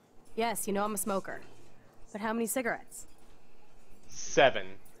 Yes, you know I'm a smoker. But how many cigarettes? 7.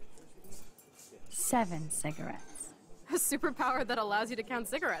 7 cigarettes. A superpower that allows you to count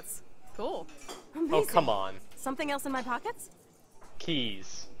cigarettes. Cool. Amazing. Oh, come on. Something else in my pockets?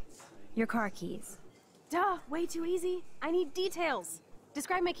 Keys. Your car keys. Duh, way too easy. I need details.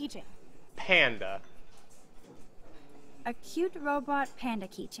 Describe my keychain. Panda. A cute robot panda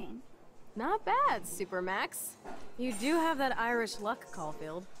keychain. Not bad, Super Max. You do have that Irish luck,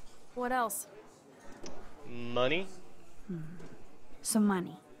 Caulfield. What else? Money. Some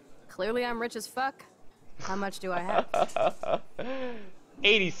money. Clearly I'm rich as fuck. How much do I have?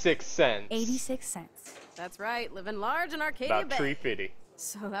 86 cents. 86 cents. That's right, living large in Arcadia About Bay. $3.50.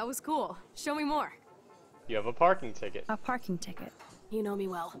 So that was cool. Show me more. You have a parking ticket. A parking ticket. You know me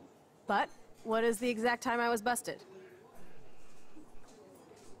well. But what is the exact time I was busted?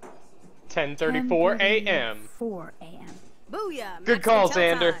 10:34 a.m. 4 a.m. Booyah! Good Max call,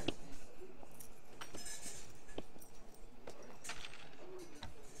 Hotel Xander. time.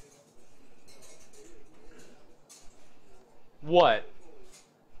 What?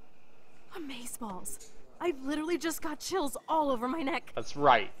 Amazeballs. I've literally just got chills all over my neck. That's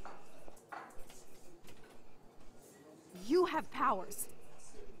right. You have powers.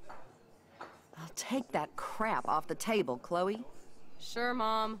 I'll take that crap off the table, Chloe. Sure,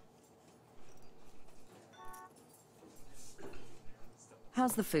 Mom.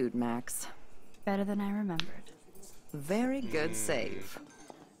 How's the food, Max? Better than I remembered. Very good save.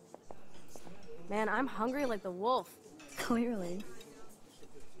 Man, I'm hungry like the wolf. Clearly.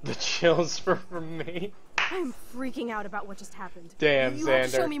 The chills from me. I'm freaking out about what just happened. Damn, you have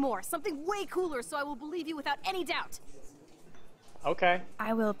to show Xander. me more. Something way cooler so I will believe you without any doubt. Okay.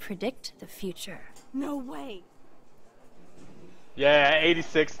 I will predict the future. No way. Yeah,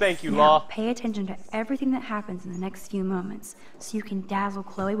 86. Thank you, Now, Law. pay attention to everything that happens in the next few moments so you can dazzle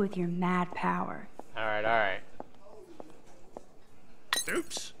Chloe with your mad power. Alright, alright.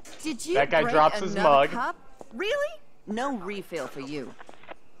 Oops. Did you That guy break drops his another mug. cup? Really? No refill for you.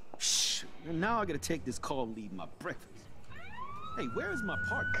 Shh. And now I gotta take this call and leave my breakfast. Hey, where is my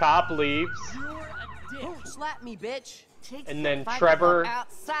partner? Cop leaves. Don't slap me, bitch. And then Trevor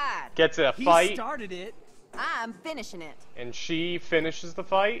outside. gets in a He fight. started it. I'm finishing it. And she finishes the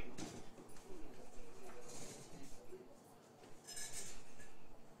fight.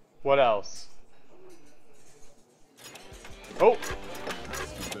 What else? Oh!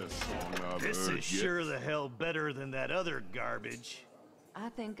 This is sure the hell better than that other garbage. I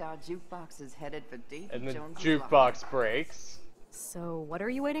think our jukebox is headed for Davy And the Jones's jukebox breaks. So, what are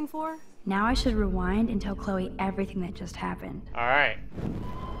you waiting for? Now I should rewind and tell Chloe everything that just happened. Alright.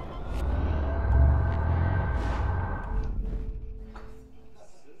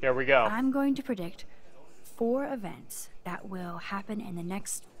 Here we go. I'm going to predict 4 events that will happen in the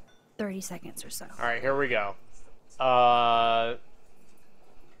next 30 seconds or so. Alright, here we go.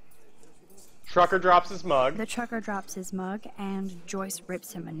 Trucker drops his mug. The trucker drops his mug, and Joyce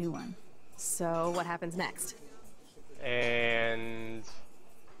rips him a new one. So, what happens next? And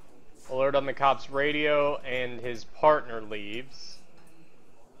alert on the cop's radio, and his partner leaves.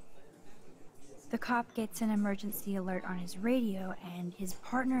 The cop gets an emergency alert on his radio, and his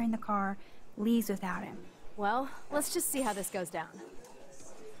partner in the car leaves without him. Well, let's just see how this goes down.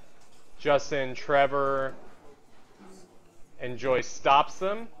 Justin, Trevor, and Joyce stops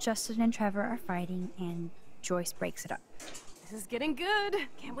them. Justin and Trevor are fighting, and Joyce breaks it up. This is getting good.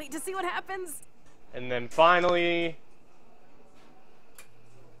 Can't wait to see what happens. And then finally...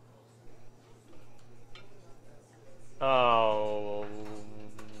 Oh...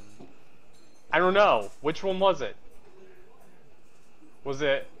 I don't know. Which one was it? Was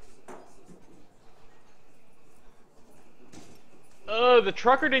it... the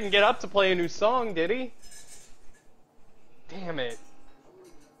trucker didn't get up to play a new song, did he? Damn it.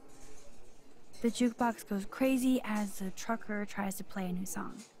 The jukebox goes crazy as the trucker tries to play a new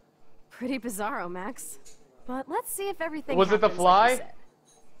song. Pretty bizarro, Max. But let's see if everything Was it The happens Fly? like you said.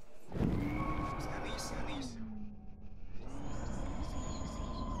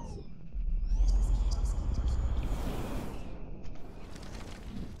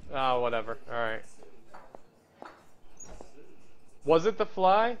 Oh, whatever. Alright. Was it The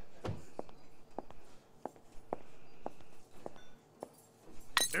Fly?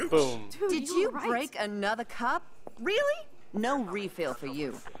 Oops. Boom. Did you break another cup? Really? No refill for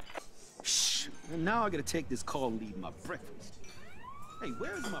you. Shh. And now I gotta take this call and leave my breakfast. Hey,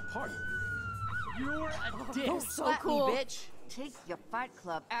 where's my partner? You're a dick. Don't so slap cool. me, bitch. Take your fight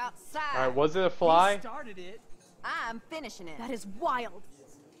club outside. Alright, was it a fly? He started it. I'm finishing it. That is wild.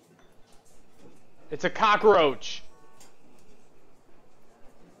 It's a cockroach.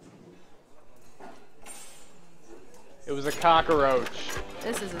 It was a cockroach.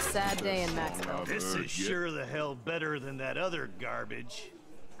 This is a sad day in Maxville. This is sure the hell better than that other garbage.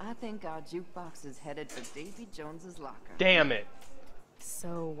 I think our jukebox is headed for Davy Jones's locker. Damn it.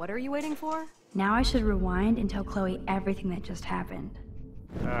 So, what are you waiting for? Now I should rewind and tell Chloe everything that just happened.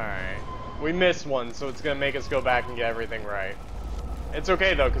 Alright. We missed one, so it's gonna make us go back and get everything right. It's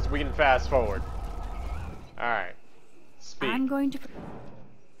okay though, because we can fast forward. Alright. Speak. I'm going to...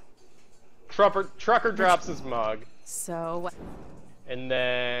 Trucker drops his mug. So, what? And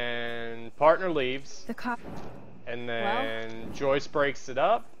then partner leaves. The cop... And then Joyce breaks it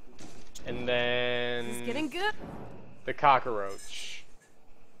up. And then... This is getting good. The cockroach.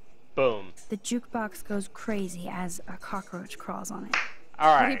 Boom. The jukebox goes crazy as a cockroach crawls on it.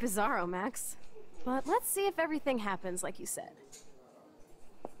 Alright. Pretty bizarro, Max. But let's see if everything happens like you said.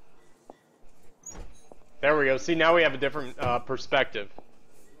 There we go. See, now we have a different perspective.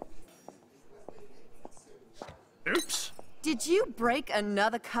 Oops. Did you break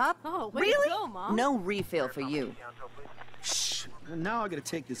another cup? Oh, way to really? go, Mom. No refill for you. Shh. And now I gotta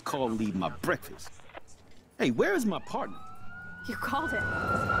take this call and leave my breakfast. Hey, where is my partner? You called it.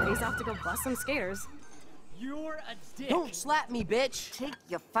 This party's off to go bust some skaters. You're a dick. Don't slap me, bitch. Take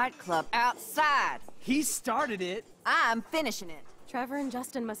your fight club outside. He started it. I'm finishing it. Trevor and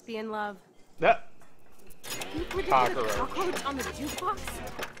Justin must be in love. That... You predicted a cockroach on the jukebox?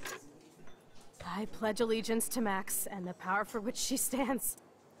 I pledge allegiance to Max and the power for which she stands.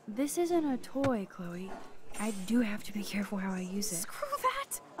 This isn't a toy, Chloe. I do have to be careful how I use it. Screw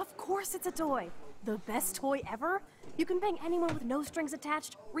that! Of course it's a toy. The best toy ever? You can bang anyone with no strings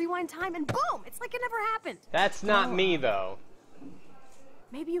attached, rewind time, and boom! It's like it never happened. That's not me, though.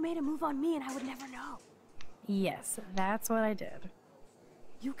 Maybe you made a move on me and I would never know. Yes, that's what I did.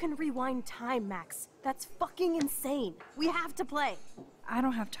 You can rewind time, Max. That's fucking insane. We have to play. I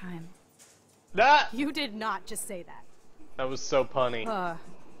don't have time. That... You did not just say that. That was so punny.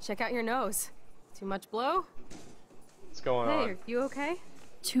 Check out your nose. Too much blow? What's going Hey, on? are you okay?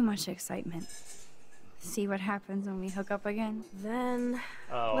 Too much excitement. See what happens when we hook up again? Then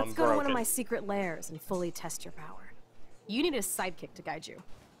Oh, let's I'm go to one of broken. my secret lairs and fully test your power. You need a sidekick to guide you.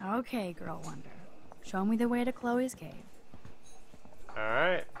 Okay, Girl Wonder. Show me the way to Chloe's cave.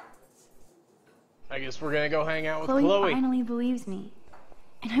 Alright. I guess we're gonna go hang out with Chloe Chloe. finally believes me.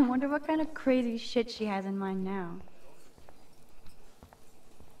 And I wonder what kind of crazy shit she has in mind now.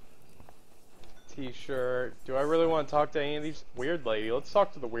 T-shirt. Do I really want to talk to any of these? Weird lady. Let's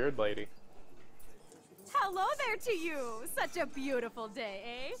talk to the weird lady. Hello there to you. Such a beautiful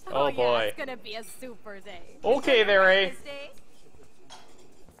day, eh? Oh, yeah, boy. It's gonna be a super day. Okay there, eh? This day?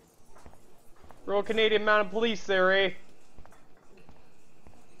 Royal Canadian Mounted Police there, eh?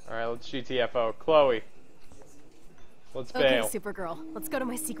 Alright, let's GTFO. Chloe. Let's bail. Okay, Supergirl. Let's go to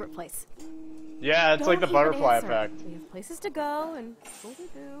my secret place. Yeah, it's like the Don't even butterfly answer. effect. We have places to go and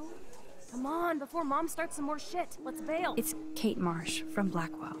do. Come on, before Mom starts some more shit. Let's bail. It's Kate Marsh from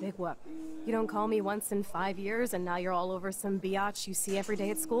Blackwell. Big whoop. You don't call me once in 5 years and now you're all over some biatch you see every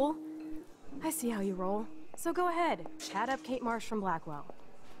day at school? I see how you roll. So go ahead, chat up Kate Marsh from Blackwell.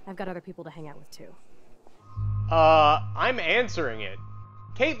 I've got other people to hang out with too. I'm answering it.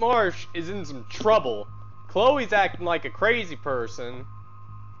 Kate Marsh is in some trouble. Chloe's acting like a crazy person.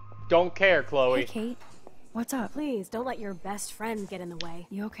 Don't care, Chloe. Hey, Kate. What's up? Please, don't let your best friend get in the way.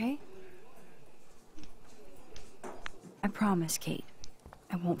 You okay? I promise, Kate.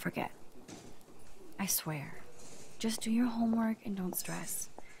 I won't forget. I swear. Just do your homework and don't stress.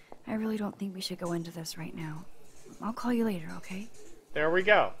 I really don't think we should go into this right now. I'll call you later, okay? There we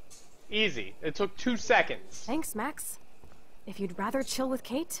go. Easy. It took 2 seconds. Thanks, Max. If you'd rather chill with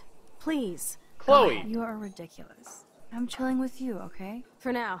Kate, please. Chloe. You are ridiculous. I'm chilling with you, okay?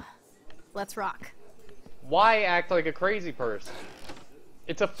 For now. Let's rock. Why act like a crazy person?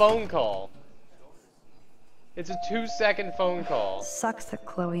 It's a phone call. It's a 2-second phone call. Sucks that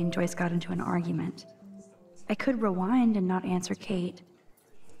Chloe and Joyce got into an argument. I could rewind and not answer Kate.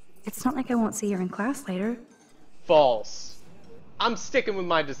 It's not like I won't see her in class later. False. I'm sticking with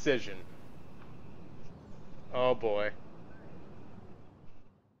my decision. Oh boy.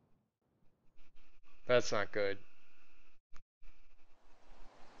 That's not good.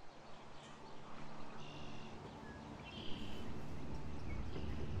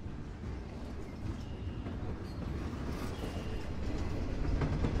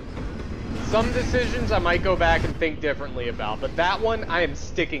 Some decisions I might go back and think differently about, but that one, I am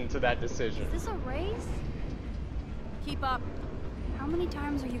sticking to that decision. Is this a race? Keep up. How many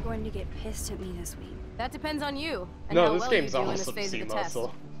times are you going to get pissed at me this week? That depends on you. And No, how this well game's you do in this awesome, phase of the C-Muscle.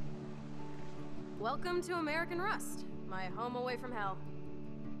 test. Welcome to American Rust, my home away from hell.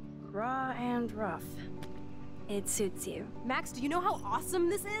 Raw and rough. It suits you. Max, do you know how awesome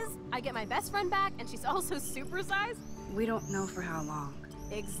this is? I get my best friend back, and she's also supersized. We don't know for how long.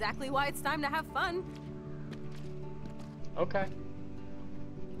 Exactly why it's time to have fun. Okay.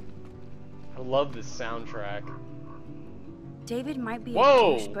 I love this soundtrack. David might be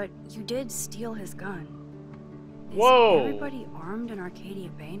Whoa! a douche, but you did steal his gun. Is Whoa! everybody armed in Arcadia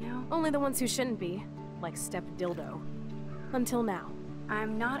Bay now? Only the ones who shouldn't be, like Step Dildo. Until now.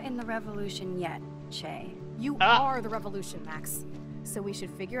 I'm not in the revolution yet, Che. You are the revolution, Max. So we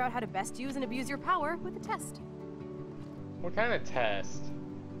should figure out how to best use and abuse your power with a test. What kind of test?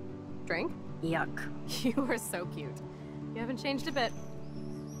 Drink? Yuck. You are so cute. You haven't changed a bit.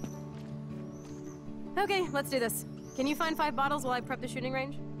 Okay, let's do this. Can you find 5 bottles while I prep the shooting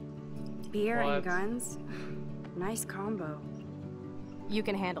range? Beer What? and guns? Nice combo. You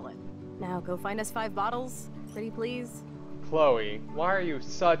can handle it. Now go find us 5 bottles, pretty please. Chloe, why are you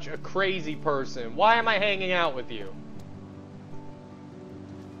such a crazy person? Why am I hanging out with you?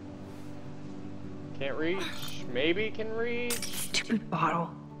 Can't reach? Maybe can reach? Stupid bottle.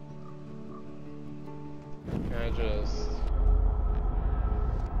 Can I just...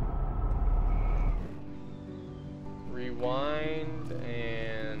 rewind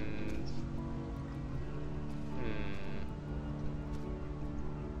and...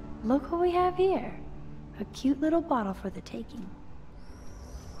 Look what we have here. A cute little bottle for the taking.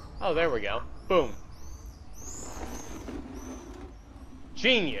 Oh, there we go. Boom.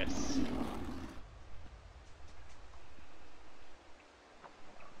 Genius.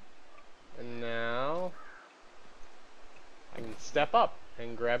 And now I can step up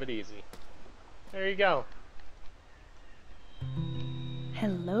and grab it easy. There you go.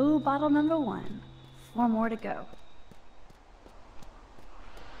 Hello, bottle number 1. 4 more to go.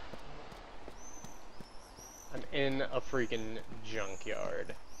 I'm in a freaking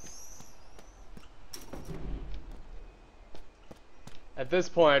junkyard. At this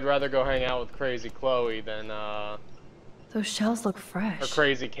point, I'd rather go hang out with Crazy Chloe than, Those shells look or fresh.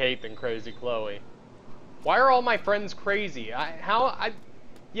 Crazy Kate than Crazy Chloe. Why are all my friends crazy? Yeah,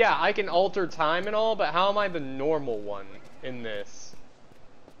 I can alter time and all, but how am I the normal one in this?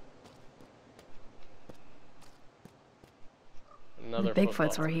 Another The Bigfoots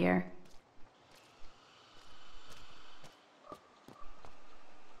football. were here.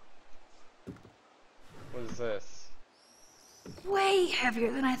 What is this? Way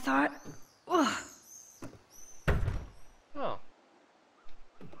heavier than I thought. Ugh. Oh.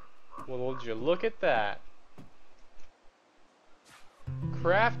 Well, would you look at that?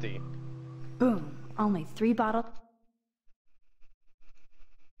 Crafty. Boom. Only 3 bottles.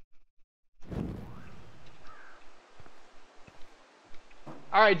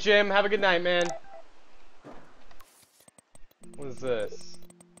 Alright, Jim. Have a good night, man. What is this?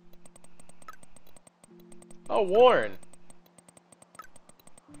 Oh, Warren.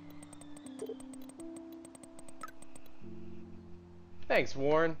 Thanks,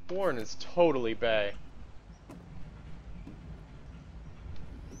 Warren. Warren is totally bae.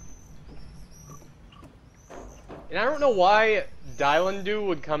 And I don't know why Dylandu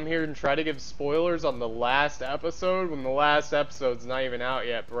would come here and try to give spoilers on the last episode when the last episode's not even out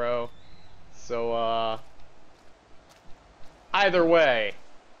yet, bro. So, either way,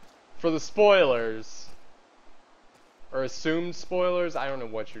 for the spoilers, or assumed spoilers, I don't know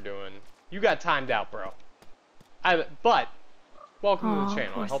what you're doing. You got timed out, bro. But, welcome to the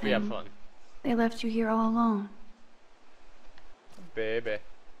channel. I hope you have fun. They left you here all alone. Baby.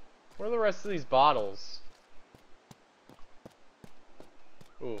 Where are the rest of these bottles?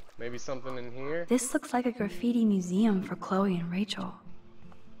 Ooh, maybe something in here? This looks like a graffiti museum for Chloe and Rachel.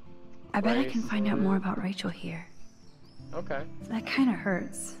 I bet I can find out more about Rachel here. Okay. That kind of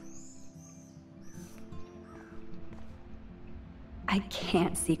hurts. I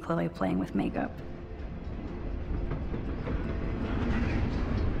can't see Chloe playing with makeup.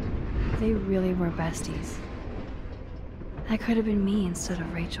 They really were besties. That could have been me instead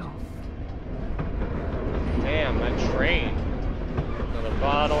of Rachel. Damn, that train. Another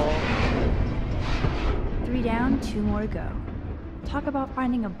bottle. 3 down, 2 more to go. Talk about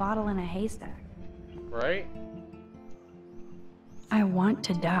finding a bottle in a haystack. Right? I want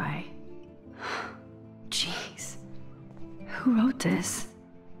to die. Jeez. Who wrote this?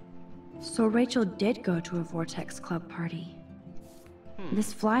 So Rachel did go to a Vortex Club party.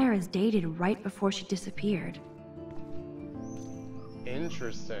 This flyer is dated right before she disappeared.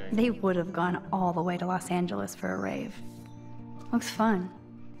 Interesting. They would have gone all the way to Los Angeles for a rave. Looks fun.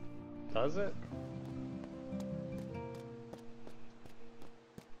 Does it?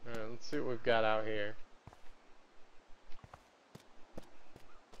 Alright, let's see what we've got out here.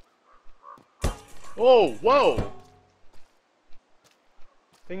 Whoa, whoa!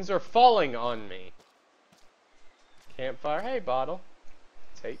 Things are falling on me. Campfire. Hey, bottle.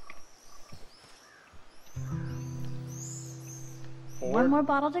 Take. 4. 1 more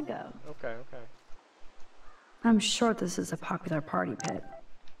bottle to go. Okay, okay. I'm sure this is a popular party pit.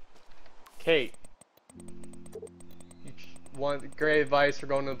 Kate. You want great advice for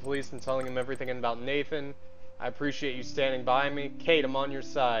going to the police and telling them everything about Nathan. I appreciate you standing by me. Kate, I'm on your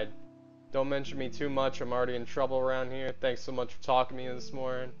side. Don't mention me too much. I'm already in trouble around here. Thanks so much for talking to me this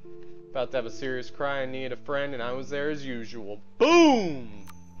morning. About to have a serious cry. I needed a friend, and I was there as usual. Boom!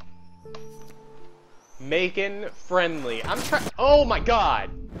 Making friendly. I'm trying. Oh my god!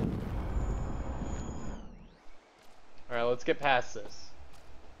 Alright, let's get past this.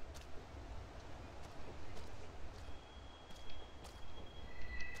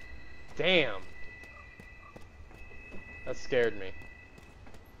 Damn. That scared me.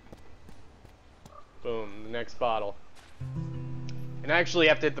 Boom, the next bottle. And I actually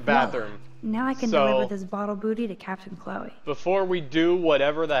have to hit the bathroom. Now I can deliver this bottle booty to Captain Chloe. Before we do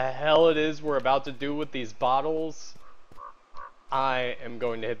whatever the hell it is we're about to do with these bottles, I am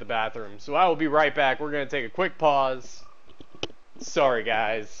going to hit the bathroom. So I will be right back. We're going to take a quick pause. Sorry,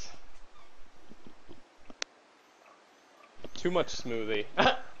 guys. Too much smoothie.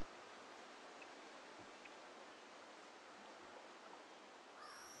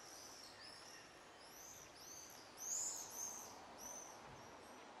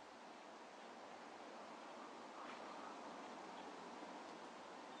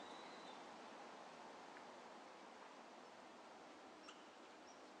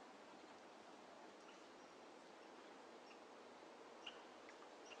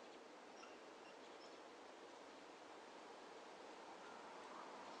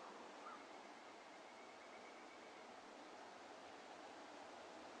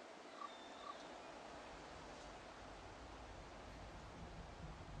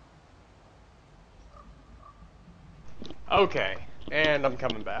 Okay, and I'm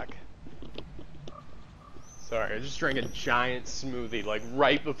coming back. Sorry, I just drank a giant smoothie, like,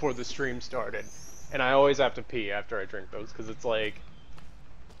 right before the stream started. And I always have to pee after I drink those, because it's like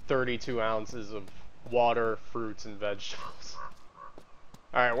 32 ounces of water, fruits, and vegetables.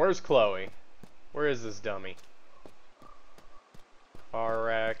 Alright, where's Chloe? Where is this dummy? Car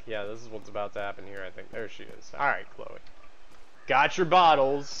rack. Yeah, this is what's about to happen here, I think. There she is. Alright, Chloe. Got your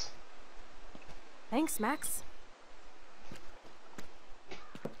bottles. Thanks, Max.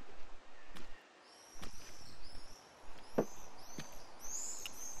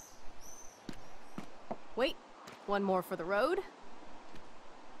 One more for the road.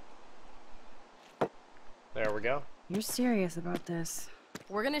 There we go. You're serious about this.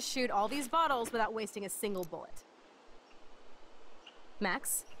 We're gonna shoot all these bottles without wasting a single bullet.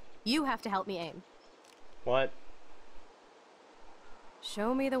 Max, you have to help me aim. What?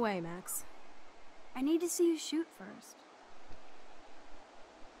 Show me the way, Max. I need to see you shoot first.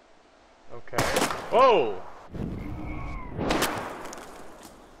 Okay. Whoa!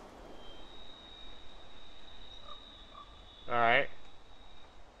 Alright.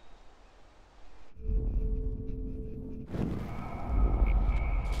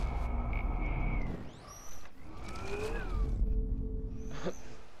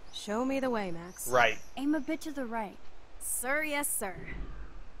 Show me the way, Max. Right. Aim a bit to the right. Sir, yes, sir.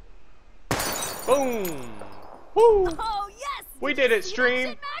 Boom! Woo! Oh, yes! We did it, stream!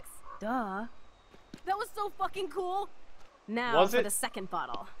 Shit, Max? Duh. That was so fucking cool. Now Was for it? the second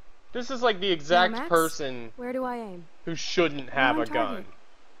bottle. This is like the exact Max, person where do I aim? who shouldn't have You're a on gun. target.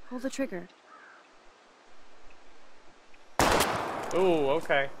 Hold the trigger. Ooh,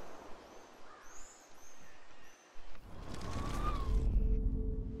 okay.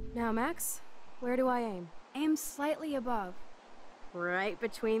 Now, Max, where do I aim? Aim slightly above. Right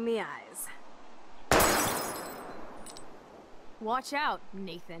between the eyes. Watch out,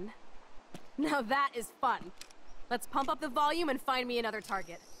 Nathan. Now that is fun. Let's pump up the volume and find me another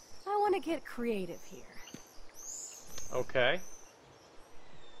target. I want to get creative here. Okay.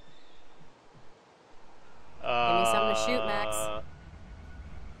 Give me something to shoot, Max.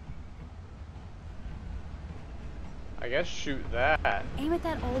 I guess shoot that. Aim at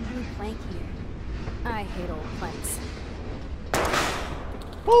that old blue plank here. I hate old planks.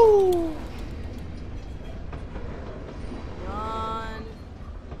 Woo! Yawn.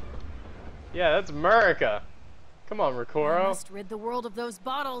 Yeah, that's America. Come on, I Ricoro. must rid the world of those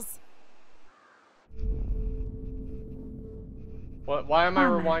bottles. What? Why am I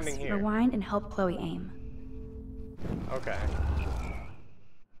Come on, rewinding Max. here? Rewind and help Chloe aim. Okay.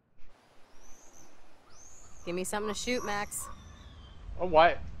 Give me something to shoot, Max. Oh,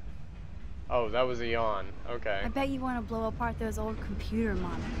 what? Oh, that was a yawn. Okay. I bet you want to blow apart those old computer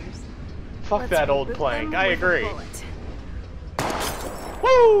monitors. Fuck Let's that old reboot plank. them I with a agree. bullet.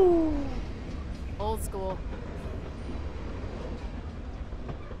 Woo! Old school.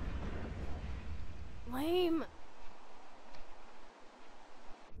 Lame.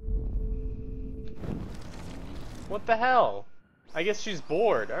 What the hell? I guess she's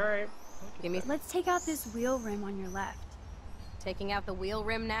bored. Alright. Give me. Let's take out this wheel rim on your left. Taking out the wheel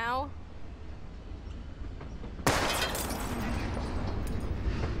rim now.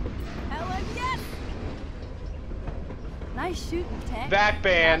 Hella yes! Nice shooting, Tech. Vac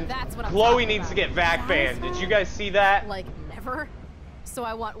band. Now that's what I'm Chloe talking needs to about. get vac banned. Did you guys see that? Like never. So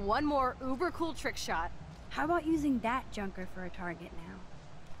I want one more uber cool trick shot. How about using that junker for a target now?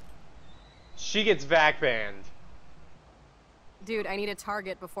 She gets vac banned. Dude, I need a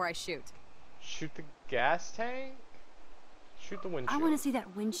target before I shoot. Shoot the gas tank? Shoot the I windshield. want to see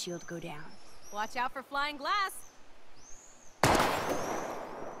that windshield go down. Watch out for flying glass.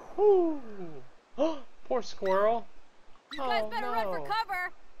 Ooh. Poor squirrel. You guys better run for no.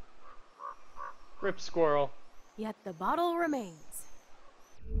 cover. Rip squirrel. Yet the bottle remains.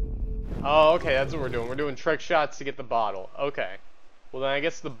 Oh, okay, that's what we're doing. We're doing trick shots to get the bottle. Okay. Well, then I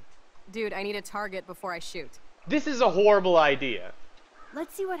guess the... Dude, I need a target before I shoot. This is a horrible idea.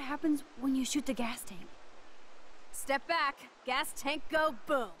 Let's see what happens when you shoot the gas tank. Step back. Gas tank go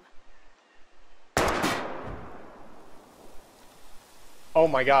boom. Oh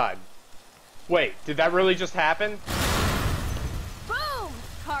my god. Wait, did that really just happen? Boom!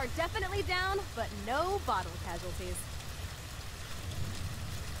 Car definitely down, but no bottle casualties.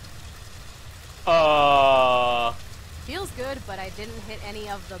 Feels good, but I didn't hit any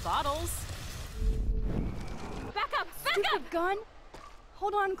of the bottles. Back up! Back Stupid up! gun.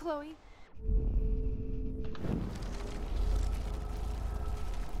 Hold on, Chloe.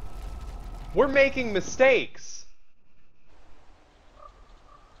 We're making mistakes.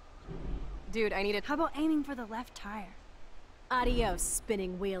 Dude, I need a... How about aiming for the left tire? Adios,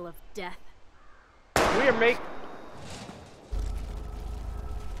 spinning wheel of death.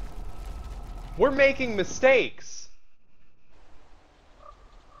 We're making mistakes.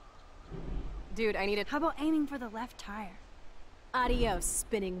 Dude, I need a... How about aiming for the left tire? Adios,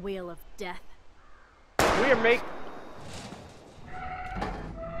 spinning wheel of death. We are make...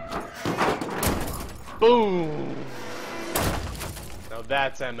 Boom! Now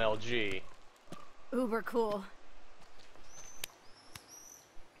that's MLG. Uber cool.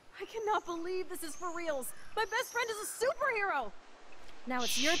 I cannot believe this is for reals. My best friend is a superhero. Now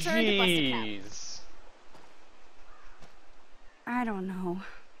it's your turn to bust a cap. Jeez. I don't know.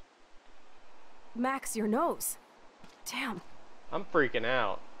 Max, your nose. Damn. I'm freaking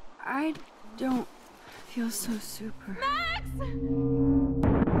out. I don't feel so super. Max!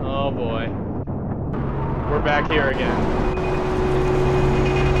 Oh boy. We're back here again.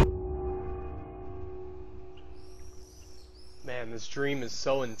 Man, this dream is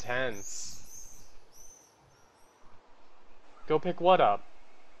so intense. Go pick what up?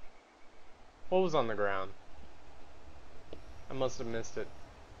 What was on the ground? I must have missed it.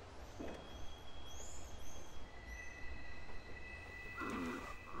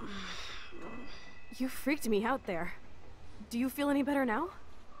 You freaked me out there. Do you feel any better now?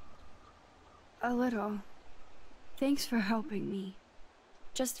 A little. Thanks for helping me.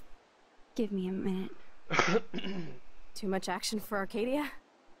 Just give me a minute. Too much action for Arcadia?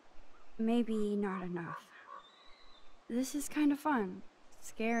 Maybe not enough. This is kind of fun.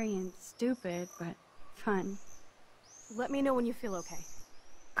 Scary and stupid, but fun. Let me know when you feel okay.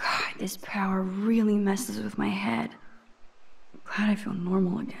 God, this power really messes with my head. I'm glad I feel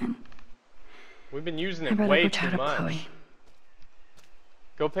normal again. We've been using I it better way go too chat up much. Chloe.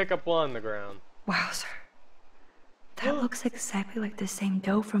 Go pick up one on the ground. Wowzer. That looks exactly like the same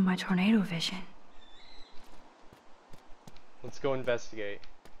doe from my tornado vision. Let's go investigate.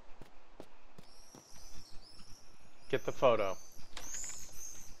 Get the photo.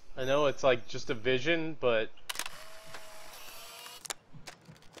 I know it's like just a vision, but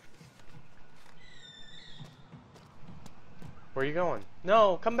where are you going?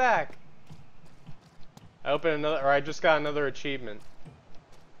 No, come back. I opened another, or I just got another achievement.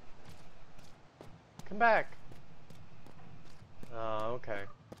 Come back. Oh, okay.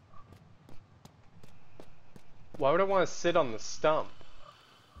 Why would I want to sit on the stump?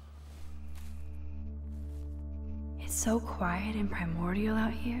 It's so quiet and primordial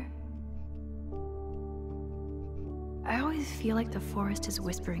out here. I always feel like the forest is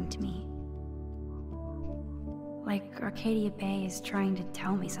whispering to me. Like Arcadia Bay is trying to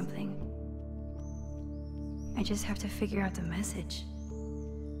tell me something. I just have to figure out the message.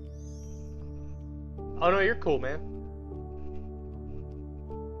 Oh no, you're cool, man.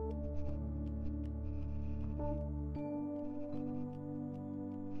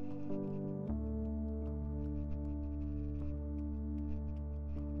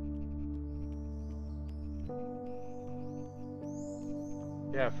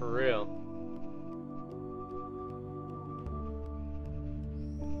 Yeah, for real.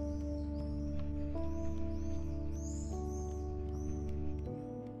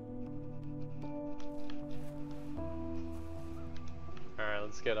 Alright,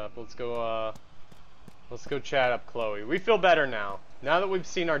 let's get up. Let's go chat up Chloe. We feel better now. Now that we've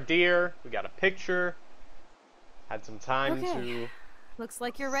seen our deer, we got a picture, had some time to Looks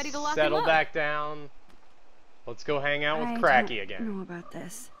like you're ready to lock and settle load. back down. Let's go hang out with I Cracky don't again. know about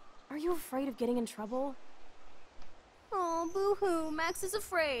this. Are you afraid of getting in trouble? Oh, boo-hoo, Max is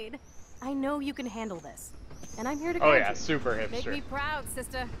afraid. I know you can handle this. And I'm here to Oh guide yeah, you. super hipster. Make me proud,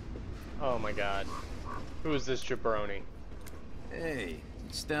 sister. Oh my god. Who is this jabroni? Hey,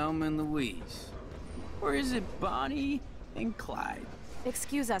 it's Thelma and Louise. Or is it Bonnie and Clyde?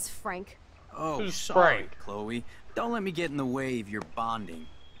 Excuse us, Frank. Oh, Who's sorry, Frank? Chloe. Don't let me get in the way of your bonding.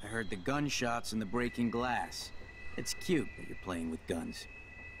 I heard the gunshots and the breaking glass. It's cute that you're playing with guns.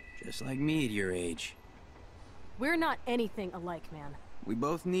 Just like me at your age. We're not anything alike, man. We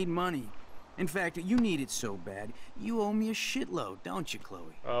both need money. In fact, you need it so bad, you owe me a shitload, don't you,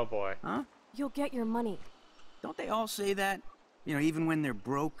 Chloe? Oh boy. Huh? You'll get your money. Don't they all say that? You know, even when they're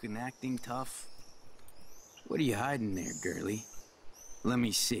broke and acting tough? What are you hiding there, girlie? Let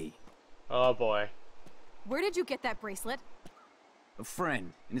me see. Oh boy. Where did you get that bracelet? A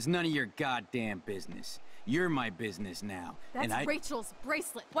friend, and it's none of your goddamn business. You're my business now. That's and I... Rachel's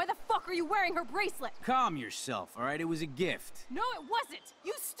bracelet. Why the fuck are you wearing her bracelet? Calm yourself, all right? It was a gift. No, it wasn't.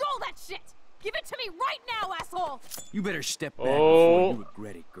 You stole that shit. Give it to me right now, asshole. You better step back Oh. before you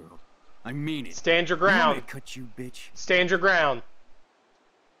regret it, girl. I mean it. Stand your You want ground. me to cut you, bitch? Stand your ground.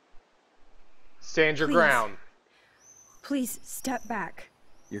 Stand your Please. ground. Please step back.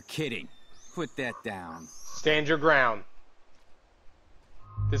 You're kidding. Put that down. Stand your ground.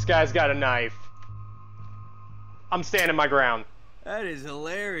 This guy's got a knife. I'm standing my ground. That is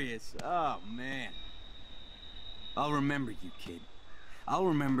hilarious. Oh, man. I'll remember you, kid. I'll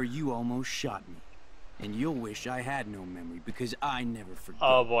remember you almost shot me. And you'll wish I had no memory, because I never forget.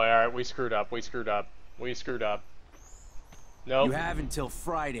 Oh boy, alright, we screwed up, we screwed up. We screwed up. Nope. You have until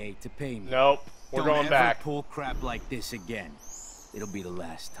Friday to pay me. Nope. We're Don't going ever back. pull crap like this again. It'll be the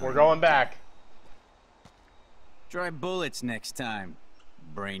last time. We're going back. Try bullets next time,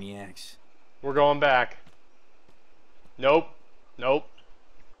 brainiacs. We're going back. Nope. Nope.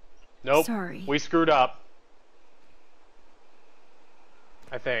 Nope. Sorry. We screwed up.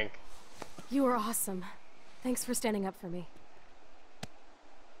 I think. You were awesome. Thanks for standing up for me.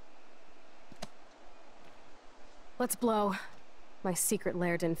 Let's blow. My secret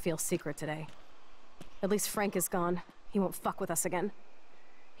lair didn't feel secret today. At least Frank is gone. He won't fuck with us again.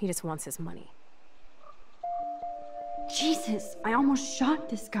 He just wants his money. Jesus, I almost shot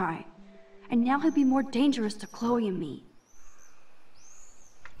this guy. And now he'll be more dangerous to Chloe and me.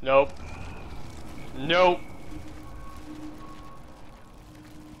 Nope. Nope.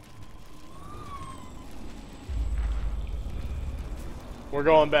 We're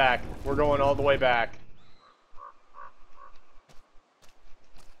going back. We're going all the way back.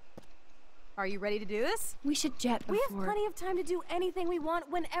 Are you ready to do this? We should jet before. We have plenty of time to do anything we want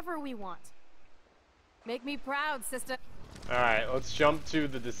whenever we want. Make me proud, sister. Alright, let's jump to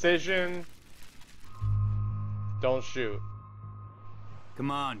the decision. Don't shoot. Come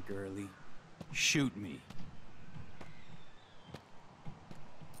on, girlie. Shoot me.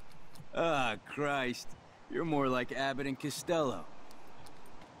 Ah, Christ. You're more like Abbott and Costello.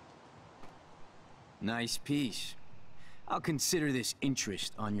 Nice piece. I'll consider this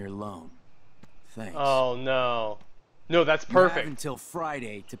interest on your loan. Thanks. Oh, no. No, that's You have perfect. until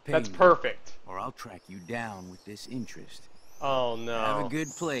Friday to pay That's me, perfect. or I'll track you down with this interest. Oh, no. Have a good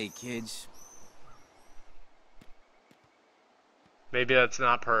play, kids. Maybe that's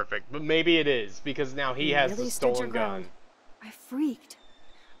not perfect, but maybe it is, because now he You has really the stood your stolen gun. ground. I freaked.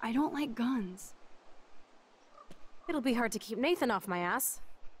 I don't like guns. It'll be hard to keep Nathan off my ass.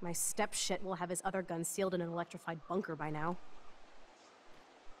 My step-shit will have his other gun sealed in an electrified bunker by now.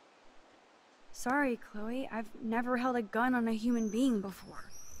 Sorry, Chloe. I've never held a gun on a human being before.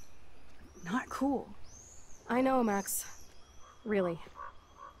 Not cool. I know, Max. Really.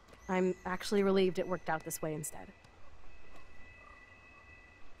 I'm actually relieved it worked out this way instead.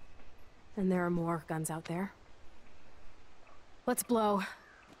 And there are more guns out there. Let's blow.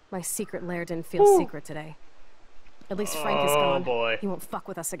 My secret lair didn't feel secret today. At least Frank is gone. Oh, boy. He won't fuck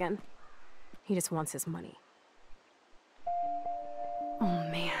with us again. He just wants his money. Oh,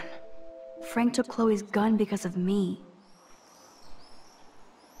 man. Frank took Chloe's gun because of me.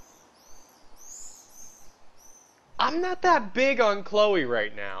 I'm not that big on Chloe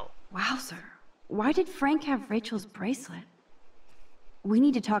right now. Wowzer. Why did Frank have Rachel's bracelet? We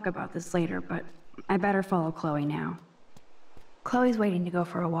need to talk about this later, but I better follow Chloe now. Chloe's waiting to go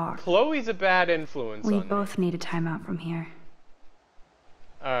for a walk. Chloe's a bad influence We on me. both need a timeout from here.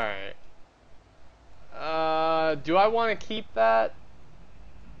 Alright. Do I want to keep that?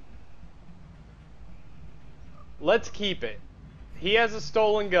 Let's keep it. He has a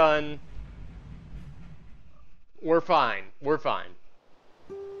stolen gun. We're fine. We're fine.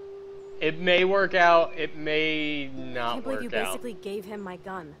 It may work out. It may I not can't believe you work out. basically gave him my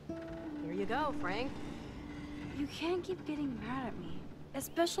gun. Here you go, Frank. You can't keep getting mad at me.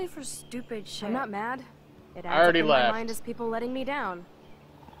 Especially for stupid shit. I'm not mad. It I already adds up in left. my mind as people letting me down.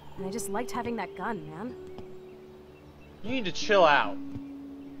 And I just liked having that gun, man. You need to chill out.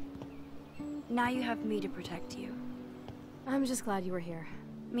 Now you have me to protect you. I'm just glad you were here.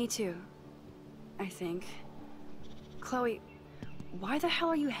 Me too. I think. Chloe, why the hell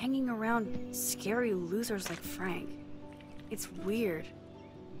are you hanging around scary losers like Frank? It's weird.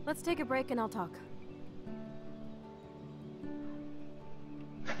 Let's take a break and I'll talk.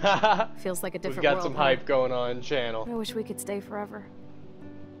 Feels like a different We've got world, some huh? hype going on channel. I wish we could stay forever.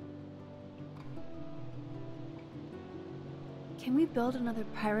 Can we build another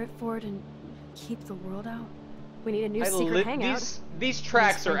pirate fort and keep the world out? We need a new secret hangout. These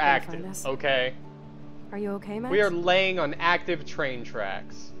tracks are Frank gonna find active, us. okay? Are you okay, Max? We are laying on active train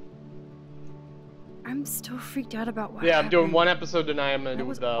tracks. I'm still freaked out about what Yeah, I'm doing happened. one episode tonight. I'm gonna That do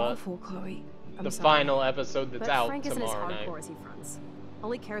was the awful, Chloe. I'm the sorry. final episode that's But out Frank isn't as tomorrow hardcore night. as he fronts.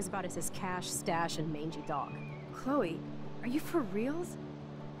 All he cares about is his cash, stash, and mangy dog. Chloe, are you for reals?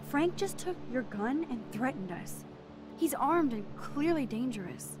 Frank just took your gun and threatened us. He's armed and clearly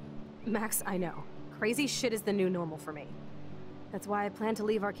dangerous. Max, I know. Crazy shit is the new normal for me. That's why I plan to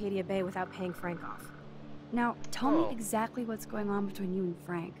leave Arcadia Bay without paying Frank off. Now, tell me exactly what's going on between you and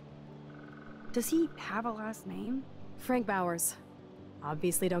Frank. Does he have a last name? Frank Bowers.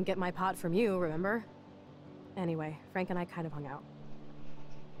 Obviously don't get my pot from you, remember? Anyway, Frank and I kind of hung out.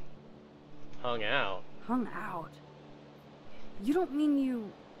 Hung out. Hung out? You don't mean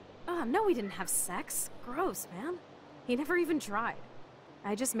you... Ah, no, we didn't have sex. Gross, man. He never even tried.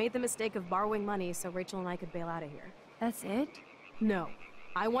 I just made the mistake of borrowing money so Rachel and I could bail out of here. That's it? No.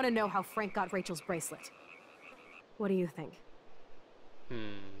 I want to know how Frank got Rachel's bracelet. What do you think?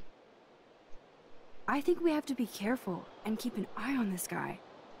 I think we have to be careful and keep an eye on this guy.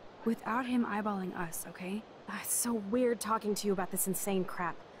 Without him eyeballing us, okay? It's so weird talking to you about this insane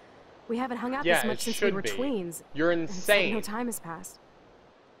crap. We haven't hung out Yeah, this much it since we should were be. tweens. You're and it's like insane. no time has passed.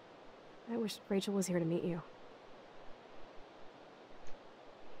 I wish Rachel was here to meet you.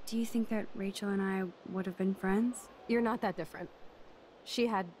 Do you think that Rachel and I would have been friends? You're not that different. She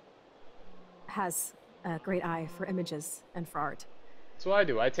has a great eye for images and for art. That's what I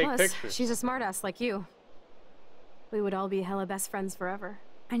do. I take Plus, pictures. she's a smartass like you. We would all be hella best friends forever.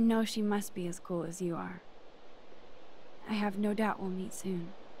 I know she must be as cool as you are. I have no doubt we'll meet soon.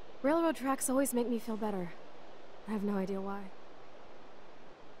 Railroad tracks always make me feel better. I have no idea why.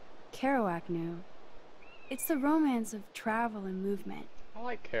 Kerouac knew. It's the romance of travel and movement. I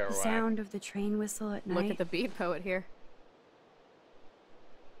like The Kerouac. sound of the train whistle at night. Look at the beat poet here.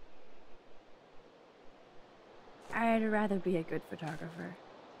 I'd rather be a good photographer.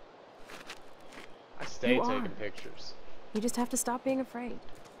 I stay You taking are. pictures. You just have to stop being afraid.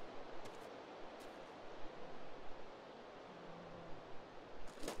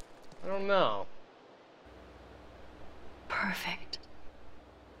 I don't know. Perfect.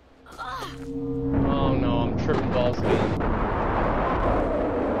 Oh no, I'm tripping balls again.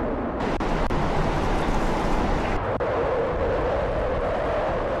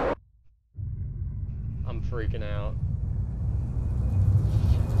 I'm freaking out.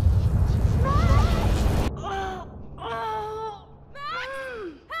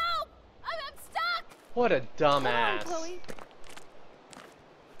 Help! I'm stuck! What a dumbass.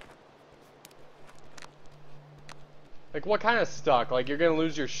 Like, what kind of stuck? Like, you're gonna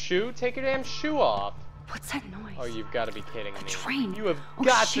lose your shoe? Take your damn shoe off. What's that noise? Oh, you've got to be kidding me. train. You have Oh,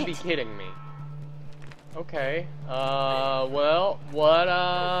 got to shit. be kidding me. Okay. Well, what,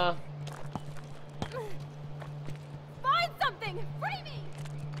 Find something! Free me!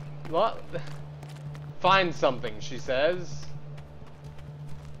 What? Find something, she says.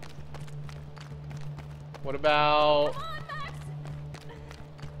 What about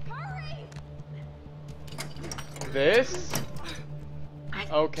this?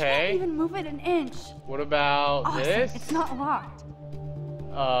 Okay. Can't even move it an inch. What about Awesome. this? It's not locked.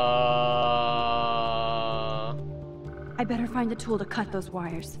 I better find a tool to cut those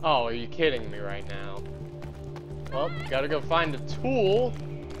wires. Oh, are you kidding me right now? Well, gotta go find a tool.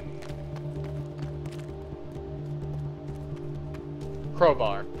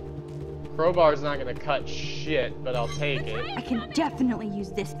 Crowbar. Crowbar's not gonna cut shit, but I'll take it. I can definitely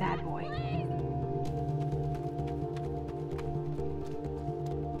use this bad boy.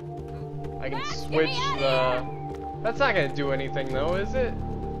 I can switch the... That's not gonna do anything though, is it?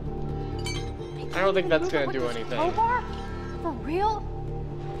 I don't think that's gonna do anything. Crowbar? For real?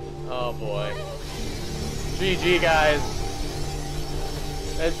 Oh boy. GG guys.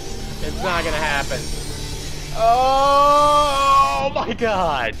 It's not gonna happen. Oh my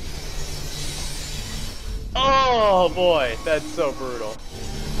god. Oh boy, that's so brutal.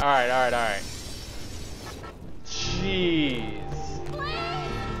 Alright. Jeez.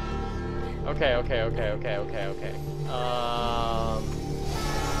 Okay.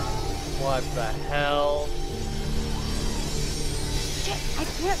 What the hell? Shit, I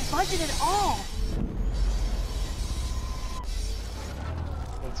can't budge it at all.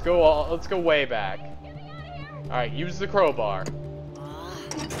 Let's go way back. Alright, use the crowbar.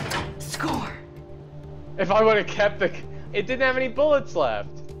 Score. If I would have kept the... It didn't have any bullets left.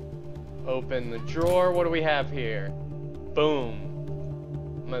 Open the drawer. What do we have here? Boom.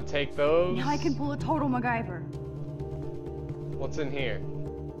 I'm gonna take those. Now I can pull a total MacGyver. What's in here?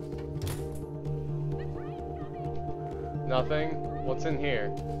 Nothing? What's in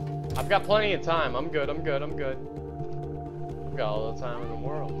here? I've got plenty of time. I'm good. I've got all the time in the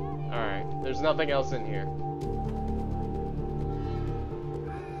world. Alright, there's nothing else in here.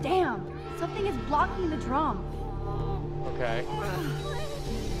 Damn, something is blocking the drum. Okay.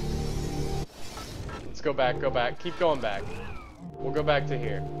 Let's go back. Keep going back. We'll go back to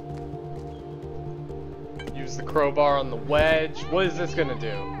here. Use the crowbar on the wedge. What is this gonna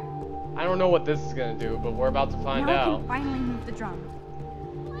do? I don't know what this is gonna do, but we're about to find now I out. can finally move the drum.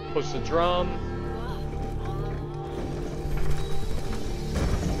 Push the drum.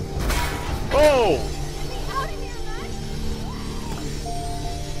 Oh!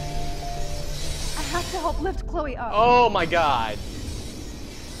 I have to help lift Chloe up. Oh my god.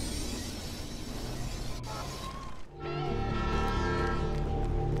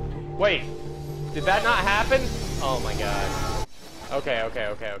 Wait, did that not happen? Oh my god. Okay.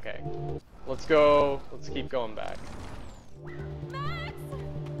 Let's go, let's keep going back.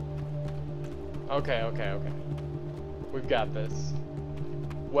 Okay. We've got this.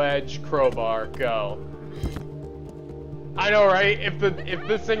 wedge, crowbar, go. I know, right? If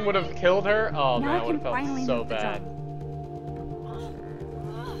this thing would have killed her, oh man, I would have felt so bad.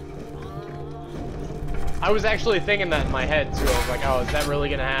 I was actually thinking that in my head too. I was like, oh, is that really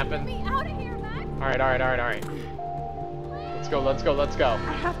gonna happen? Alright. Let's go. I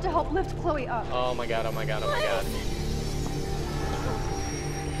have to help lift Chloe up. Oh my god.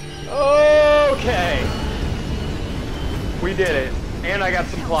 Okay. We did it. And I got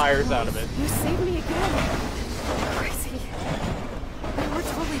some pliers out of it. You saved me again. Crazy. We're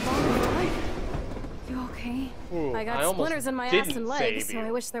totally bombing time. You okay? Ooh, I got splinters in my ass and legs, so I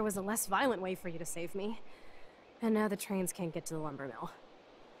wish there was a less violent way for you to save me. And now the trains can't get to the lumber mill.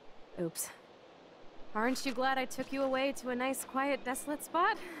 Oops. Aren't you glad I took you away to a nice, quiet, desolate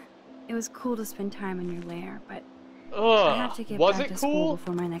spot? It was cool to spend time in your lair, but I have to get back to school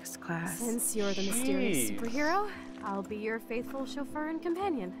before my next class. Since you're the mysterious superhero, I'll be your faithful chauffeur and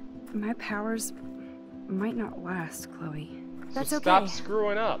companion. My powers might not last, Chloe. That's okay. Stop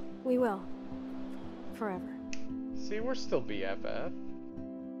screwing up. We will. Forever. See, we're still BFF.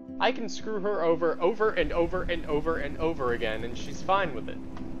 I can screw her over and over again, and she's fine with it.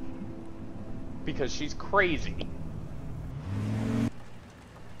 Because she's crazy.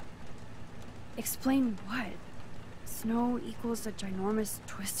 Explain what? Snow equals a ginormous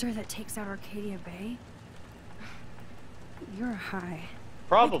twister that takes out Arcadia Bay? You're high.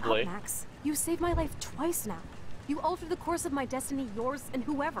 Probably. Wake up, Max. You saved my life twice now. You altered the course of my destiny, yours, and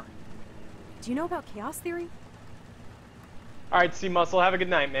whoever. Do you know about chaos theory? Alright, C Muscle, have a good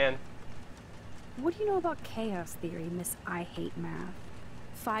night, man. What do you know about chaos theory, Miss I Hate Math?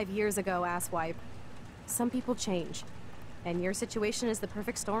 5 years ago, asswipe. Some people change. And your situation is the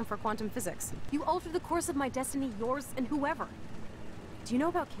perfect storm for quantum physics. You altered the course of my destiny, yours, and whoever. Do you know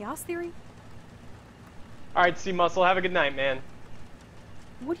about chaos theory? Alright, C Muscle, have a good night, man.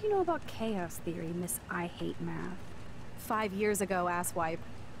 What do you know about chaos theory, Miss I Hate Math? 5 years ago, asswipe.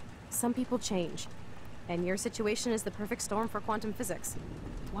 Some people change. And your situation is the perfect storm for quantum physics.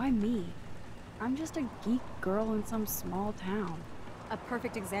 Why me? I'm just a geek girl in some small town. A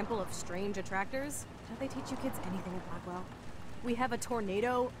perfect example of strange attractors? Don't they teach you kids anything at Blackwell? We have a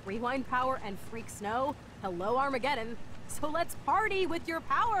tornado, rewind power, and freak snow. Hello, Armageddon. So let's party with your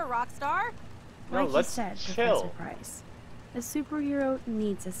power, Rockstar! No, like you said, Professor Price, a superhero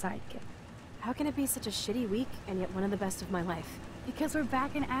needs a sidekick. How can it be such a shitty week and yet one of the best of my life? Because we're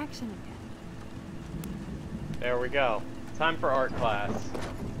back in action again. There we go. Time for art class.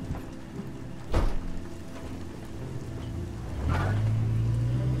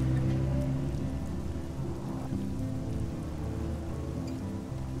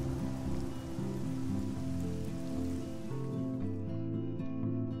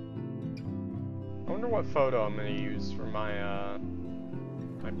 I wonder what photo I'm gonna use for my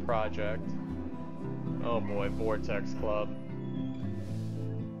my project. Oh boy, Vortex Club.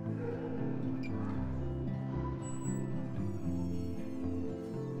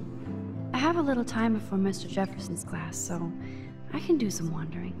 I have a little time before Mr. Jefferson's class, so I can do some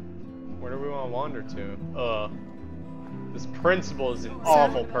wandering. Where do we want to wander to? This principal is an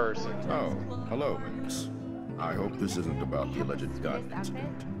awful person. Oh, hello, Max. I hope this isn't about the alleged gun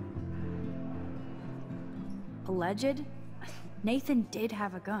incident. Alleged? Nathan did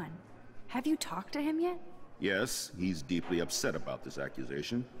have a gun. Have you talked to him yet? Yes, he's deeply upset about this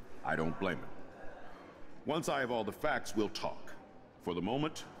accusation. I don't blame him. Once I have all the facts, we'll talk. For the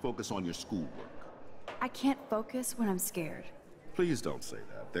moment, focus on your schoolwork. I can't focus when I'm scared. Please don't say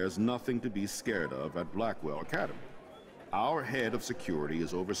that. There's nothing to be scared of at Blackwell Academy. Our head of security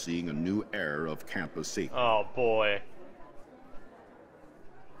is overseeing a new era of campus safety. Oh boy.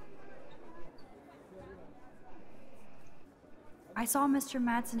 I saw Mr.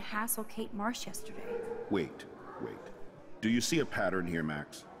 Madsen hassle Kate Marsh yesterday. Wait. Do you see a pattern here,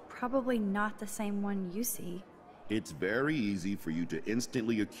 Max? Probably not the same one you see. It's very easy for you to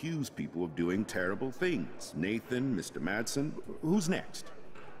instantly accuse people of doing terrible things. Nathan, Mr. Madsen, who's next?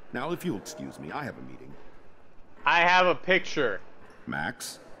 Now, if you'll excuse me, I have a meeting. I have a picture.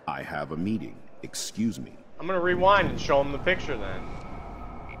 Max, I have a meeting. Excuse me. I'm gonna rewind and show him the picture then.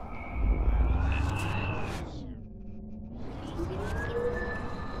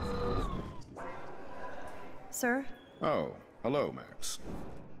 Sir? Oh, hello, Max.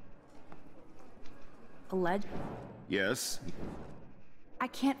 Alleged? Yes? I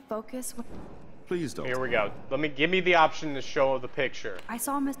can't focus when... Please don't. Here we go. Give me the option to show the picture. I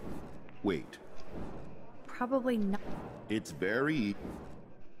saw Miss... Wait. Probably not. It's very...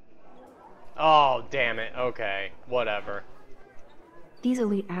 Oh, damn it. Okay. Whatever. These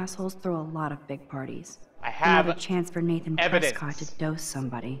elite assholes throw a lot of big parties. I have another chance for Nathan evidence. Prescott to dose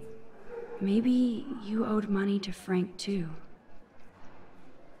somebody. Maybe you owed money to Frank too.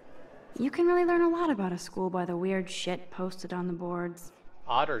 You can really learn a lot about a school by the weird shit posted on the boards.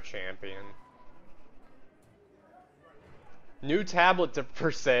 Otter Champion. New tablet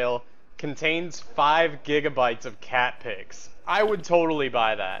for sale. Contains 5 gigabytes of cat pics. I would totally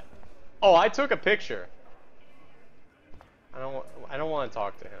buy that. Oh, I took a picture. I don't want to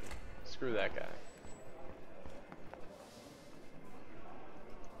talk to him. Screw that guy.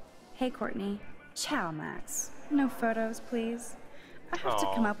 Hey, Courtney. Ciao, Max. No photos, please. I have to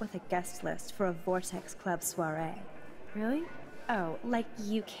come up with a guest list for a Vortex Club soiree. Really? Oh, like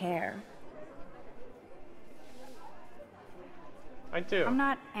you care. I do. I'm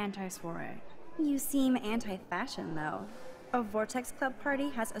not anti-soiree. You seem anti-fashion, though. A Vortex Club party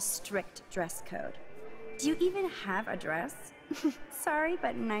has a strict dress code. Do you even have a dress? Sorry,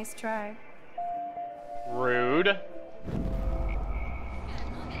 but nice try. Rude.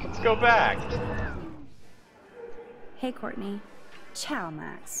 Let's go back. Hey, Courtney. Ciao,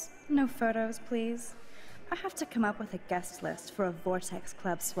 Max. No photos, please. I have to come up with a guest list for a Vortex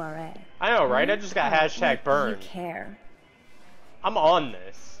Club soiree. I know, right? I just got hashtag burned. You care. I'm on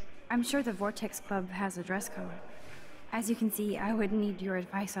this. I'm sure the Vortex Club has a dress code. As you can see, I would need your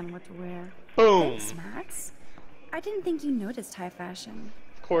advice on what to wear. Boom. Thanks, Max. I didn't think you noticed high fashion.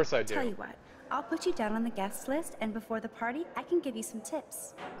 Of course I do. Tell you what, I'll put you down on the guest list, and before the party, I can give you some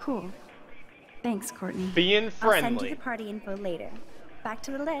tips. Cool. Thanks, Courtney. Being friendly. I'll send you the party info later. Back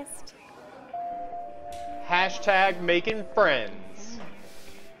to the list. Hashtag making friends.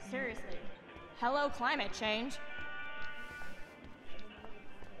 Seriously. Hello, climate change.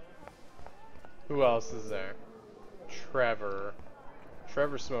 Who else is there? Trevor.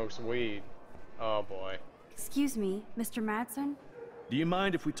 Trevor smokes weed. Oh boy. Excuse me, Mr. Madsen? Do you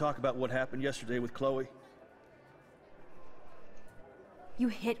mind if we talk about what happened yesterday with Chloe? You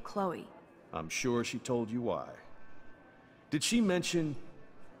hit Chloe. I'm sure she told you why. Did she mention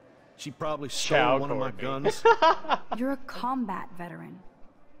she probably stole one of my guns? You're a combat veteran.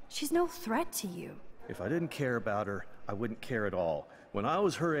 She's no threat to you. If I didn't care about her, I wouldn't care at all. When I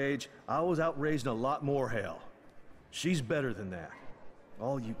was her age, I was out raising a lot more hell. She's better than that.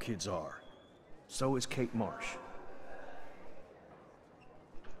 All you kids are. So is Kate Marsh.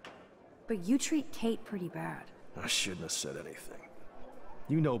 But you treat Kate pretty bad. I shouldn't have said anything.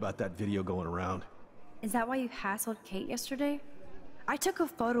 You know about that video going around. Is that why you hassled Kate yesterday? I took a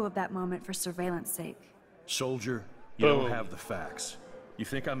photo of that moment for surveillance sake. Soldier, you don't have the facts. You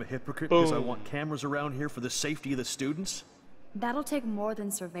think I'm a hypocrite because I want cameras around here for the safety of the students? That'll take more than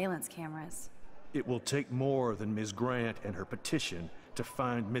surveillance cameras. It will take more than Ms. Grant and her petition to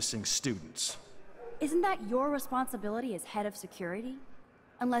find missing students. Isn't that your responsibility as head of security?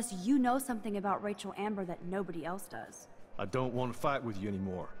 Unless you know something about Rachel Amber that nobody else does. I don't want to fight with you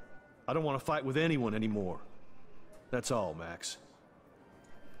anymore. I don't want to fight with anyone anymore. That's all, Max.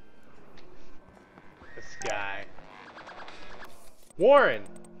 This guy. Warren!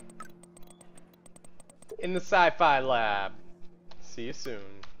 In the sci-fi lab. See you soon.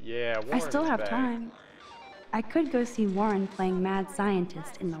 Yeah, Warren I still is have back. time. I could go see Warren playing mad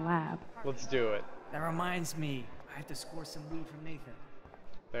scientist in the lab. Let's do it. That reminds me, I have to score some weed from Nathan.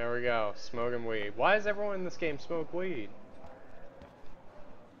 There we go. Smoking weed. Why does everyone in this game smoke weed?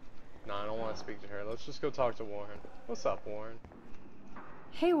 No, I don't want to speak to her. Let's just go talk to Warren. What's up, Warren?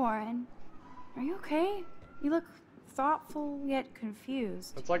 Hey, Warren. Are you okay? You look thoughtful yet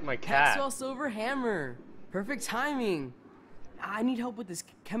confused. It's like my cat. Maxwell Silver Hammer. Perfect timing. I need help with this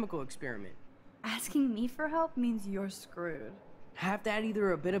chemical experiment. Asking me for help means you're screwed. Have to add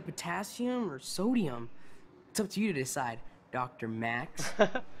either a bit of potassium or sodium. It's up to you to decide, Dr. Max.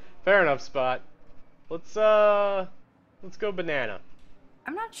 Fair enough, Spot. Let's go banana.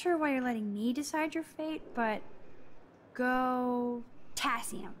 I'm not sure why you're letting me decide your fate, but go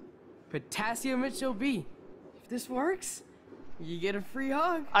potassium. Potassium it shall be. If this works, you get a free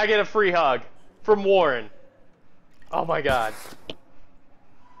hug. I get a free hug from Warren. Oh my god.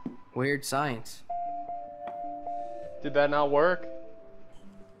 Weird science. Did that not work?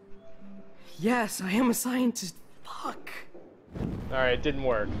 Yes, I am a scientist. Fuck. Alright, it didn't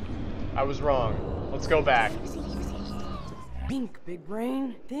work. I was wrong. Let's go back. Think, big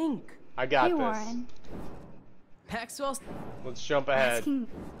brain, think. I got this. Warren. Maxwell. Let's jump ahead.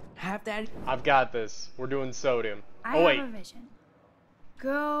 Have that. I've got this. We're doing sodium. I oh wait. have a vision.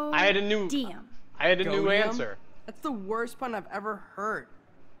 Go. I had a new Godium? answer. That's the worst pun I've ever heard.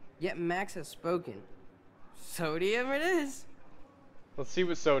 Yet Max has spoken. Sodium it is. Let's see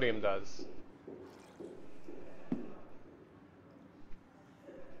what sodium does.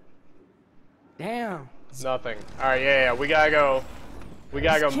 Damn, Nothing. Alright, yeah, we gotta go. We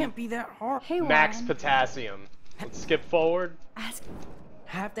gotta This go. can't be that hard. Hey, Max Warren. potassium. Let's skip forward.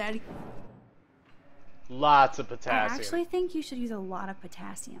 Half daddy. Lots of I potassium. actually think you should use a lot of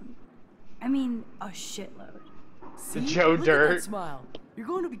potassium. I mean, a shitload. See? Joe Look at Dirt. that smile. You're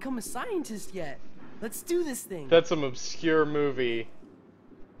going to become a scientist yet. Let's do this thing. That's some obscure movie.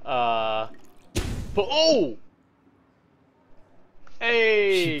 But oh!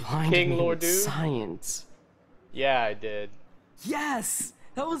 Hey, She blinded King me Lord with Dude. science. Yeah, I did. Yes!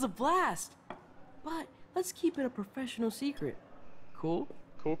 That was a blast! But let's keep it a professional secret. Cool?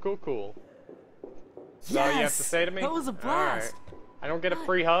 Cool. Is Yes! that all you have to say to me? That was a blast! Alright. I don't get a But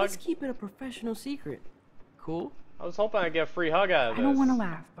free hug? Let's keep it a professional secret. Cool? I was hoping I'd get a free hug out of I this. don't want to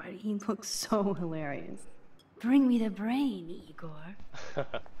laugh, but he looks so hilarious. Bring me the brain, Igor.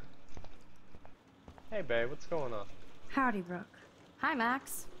 Hey, babe, what's going on? Howdy, Brooke. Hi,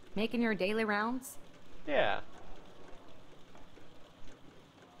 Max. Making your daily rounds? Yeah.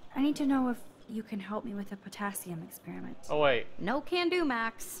 I need to know if you can help me with the potassium experiment. Oh, wait. No can do,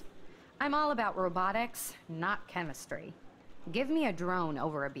 Max. I'm all about robotics, not chemistry. Give me a drone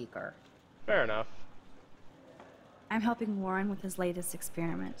over a beaker. Fair enough. I'm helping Warren with his latest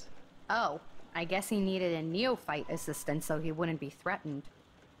experiment. Oh, I guess he needed a neophyte assistant so he wouldn't be threatened.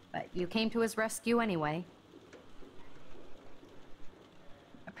 But you came to his rescue anyway.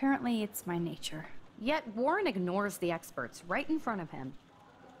 Apparently, it's my nature. Yet Warren ignores the experts right in front of him.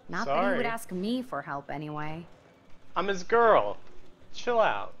 Not that Sorry. he would ask me for help anyway. I'm his girl. Chill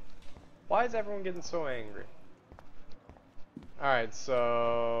out. Why is everyone getting so angry? Alright,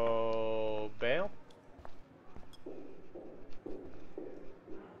 so... bail?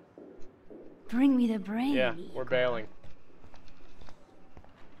 Bring me the brain. Yeah, we're bailing.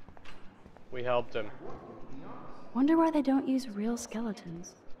 We helped him. Wonder why they don't use real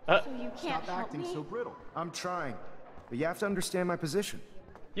skeletons. So you can't Stop help acting me? so brittle. I'm trying, but you have to understand my position.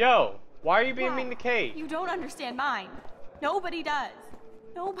 Yo, why are you being Wow. mean to Kate? You don't understand mine. Nobody does.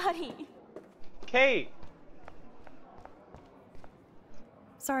 Nobody. Kate!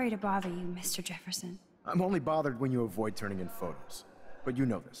 Sorry to bother you, Mr. Jefferson. I'm only bothered when you avoid turning in photos, but you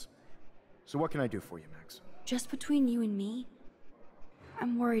know this. So what can I do for you, Max? Just between you and me,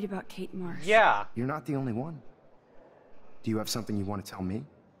 I'm worried about Kate Marsh. Yeah. You're not the only one. Do you have something you want to tell me?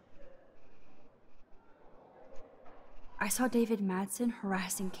 I saw David Madsen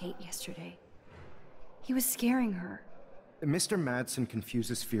harassing Kate yesterday. He was scaring her. Mr. Madsen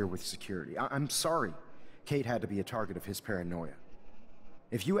confuses fear with security. I'm sorry. Kate had to be a target of his paranoia.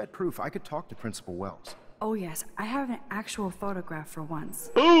 If you had proof, I could talk to Principal Wells. Oh yes, I have an actual photograph for once.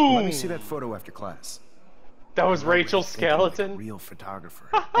 Boom! Let me see that photo after class. That was I'm already Rachel thinking like a Skeleton? real photographer.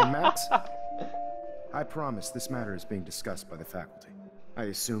 And Max, I promise this matter is being discussed by the faculty. I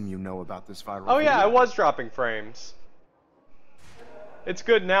assume you know about this viral Oh yeah, I video? was dropping frames. It's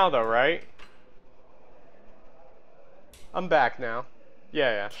good now though, right? I'm back now.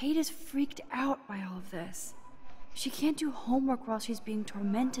 Yeah. Kate is freaked out by all of this. She can't do homework while she's being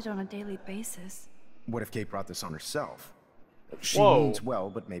tormented on a daily basis. What if Kate brought this on herself? She Whoa. means well,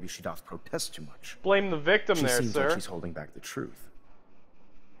 but maybe she doth protest too much. Blame the victim She there, seems sir. like she's holding back the truth.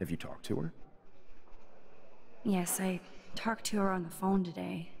 Have you talked to her? Yes, I talked to her on the phone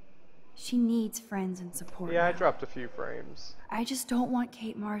today. She needs friends and support. Yeah, I now. dropped a few frames. I just don't want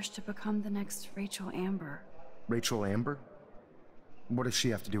Kate Marsh to become the next Rachel Amber. Rachel Amber? What does she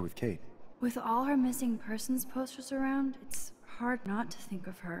have to do with Kate? With all her missing persons posters around, it's hard not to think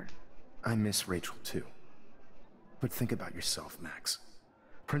of her. I miss Rachel too. But think about yourself, Max.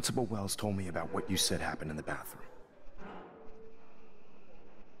 Principal Wells told me about what you said happened in the bathroom.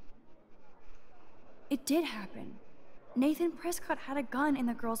 It did happen. Nathan Prescott had a gun in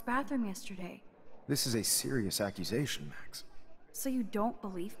the girls' bathroom yesterday. This is a serious accusation, Max. So you don't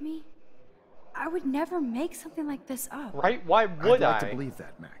believe me? I would never make something like this up. Right? Why would I'd like I? to believe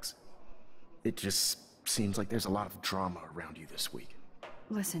that, Max. It just seems like there's a lot of drama around you this week.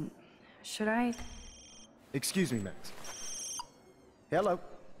 Listen, should I? Excuse me, Max. Hello.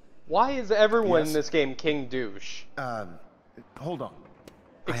 Why is everyone in Yes? this game King Douche? Hold on.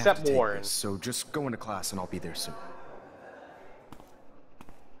 I have Except to take Warren. this, so just go into class and I'll be there soon.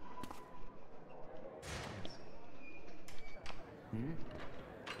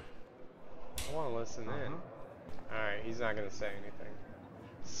 I want to listen in. Alright, he's not going to say anything.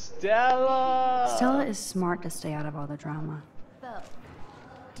 Stella! Stella is smart to stay out of all the drama.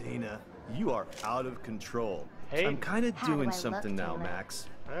 Dana, you are out of control. Hey. I'm kind of How do I doing look, something now, Taylor? Max.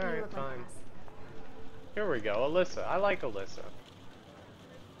 Alright, fine. Here we go, Alyssa. I like Alyssa.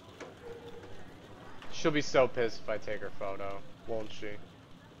 She'll be so pissed if I take her photo, won't she?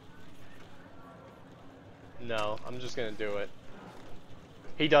 No, I'm just gonna do it.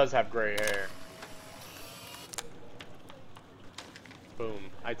 He does have gray hair. Boom.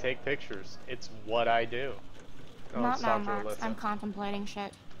 I take pictures. It's what I do. Oh, Not it's now, Dr. Max. Alyssa. I'm contemplating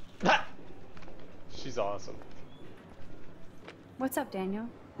shit. She's awesome. What's up, Daniel?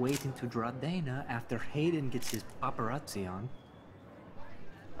 Waiting to draw Dana after Hayden gets his paparazzi on.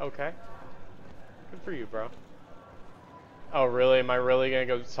 Okay. Good for you, bro. Oh, really? Am I really gonna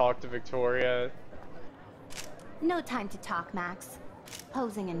go talk to Victoria? No time to talk, Max.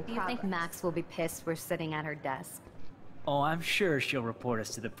 Posing in progress. Do you think Max will be pissed we're sitting at her desk? Oh, I'm sure she'll report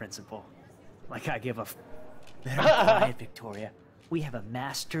us to the principal. Like I give a Better be quiet, Victoria. We have a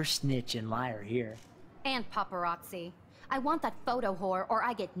master snitch and liar here. And paparazzi. I want that photo whore or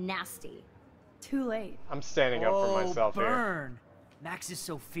I get nasty. Too late. I'm standing up for myself burn. Max is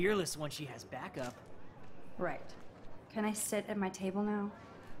so fearless when she has backup. Right. Can I sit at my table now?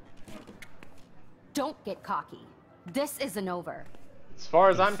 Don't get cocky. This isn't over. As far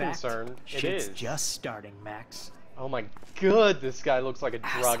as I'm fact, concerned, it shit's is. just starting, Max. Oh my god, this guy looks like a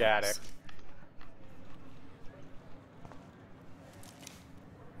drug addict.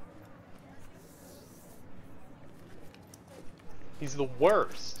 He's the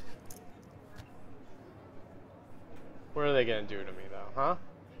worst. What are they gonna do to me, though, huh?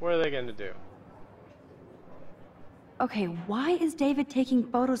 What are they gonna do? Okay, why is David taking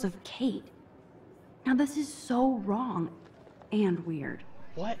photos of Kate? Now this is so wrong and weird.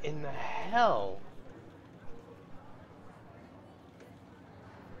 What in the hell?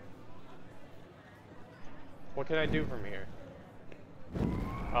 What can I do from here?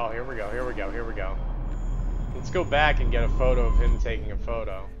 Oh, here we go, here we go, here we go. Let's go back and get a photo of him taking a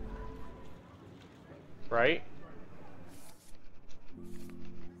photo. Right?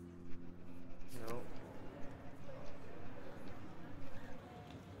 No.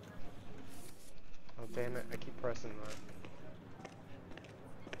 Oh, damn it, I keep pressing that.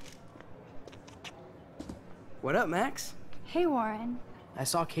 What up, Max? Hey, Warren. I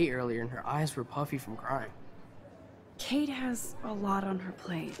saw Kate earlier and her eyes were puffy from crying. Kate has a lot on her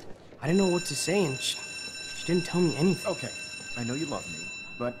plate. I didn't know what to say and she didn't tell me anything. Okay, I know you love me,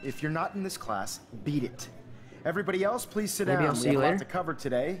 but if you're not in this class, beat it. Everybody else, please sit Maybe down. I'll see We you have a lot later. to cover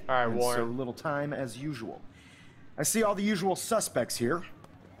today. All right, and Warren. so little time as usual. I see all the usual suspects here.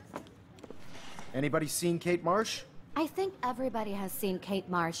 Anybody seen Kate Marsh? I think everybody has seen Kate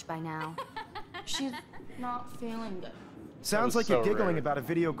Marsh by now. She's not feeling good. Sounds like so you're giggling rude. about a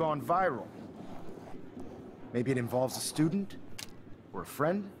video gone viral. Maybe it involves a student or a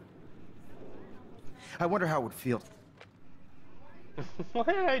friend. I wonder how it would feel. What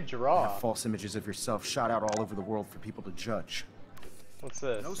did I draw? Have false images of yourself shot out all over the world for people to judge. What's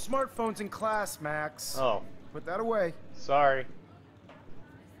this? No smartphones in class, Max. Oh. Put that away. Sorry.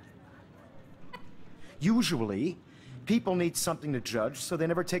 Usually, people need something to judge, so they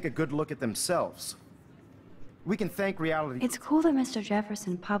never take a good look at themselves. We can thank reality It's cool that Mr.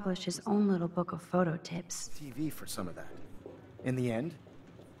 Jefferson published his own little book of photo tips. TV for some of that. In the end,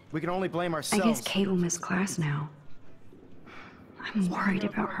 we can only blame I ourselves. guess Kate will miss class now. I'm worried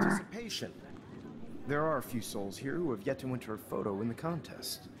about her. Participation. There are a few souls here who have yet to enter a photo in the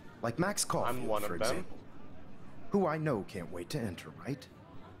contest. Like Max Caulfield, I'm one for of them. example. Who I know can't wait to enter, right?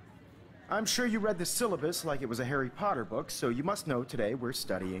 I'm sure you read the syllabus like it was a Harry Potter book, so you must know today we're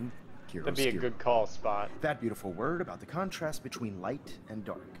studying That'd be a chiaroscuro. good call, Spot. That beautiful word about the contrast between light and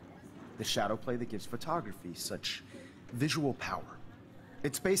dark. The shadow play that gives photography such visual power.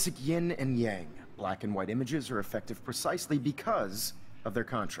 It's basic yin and yang. Black and white images are effective precisely because of their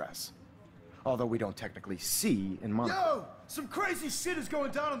contrast. Although we don't technically see in mono. Yo! Some crazy shit is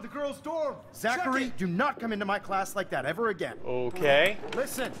going down in the girls' dorm! Zachary, do not come into my class like that ever again. Okay.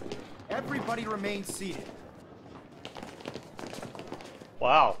 Listen, everybody remain seated.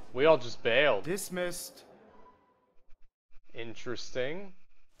 Wow, we all just bailed. Dismissed. Interesting.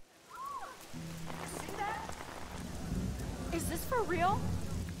 Is this for real?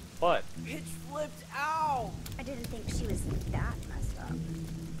 What? Bitch flipped out! I didn't think she was that messed up.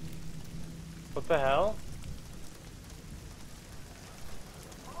 What the hell?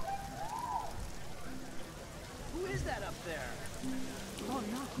 Who is that up there? Oh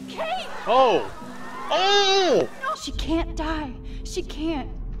no. Kate! Oh! Oh! No, she can't die. She can't.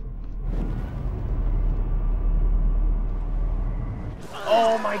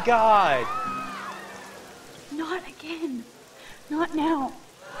 Oh my god! Not again. Not now.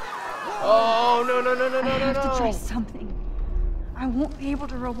 Oh, no, no, no, no, no, I have no, to try no. something. I won't be able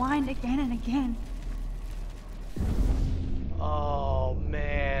to rewind again and again. Oh,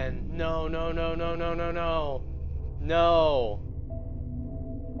 man. No, no, no, no, no, no, no. No.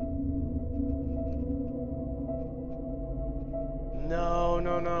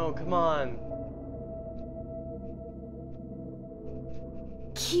 go, come on.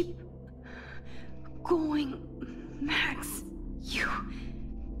 Keep going, Max. You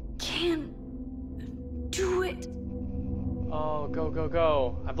can do it. Oh, go, go,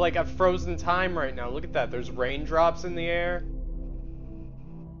 go. I've frozen time right now. Look at that. There's raindrops in the air.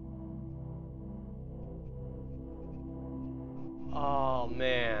 Oh,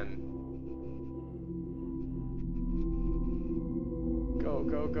 man. Go,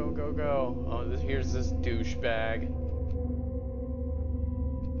 go, go, go, go. Oh, here's this douchebag.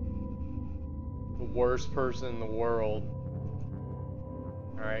 The worst person in the world.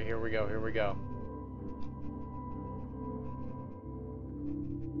 Alright, here we go, here we go.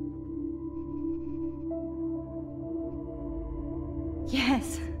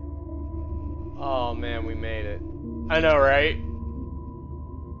 Yes. Oh man, we made it. I know, right?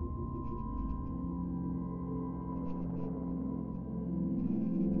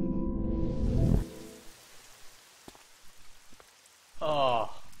 Oh.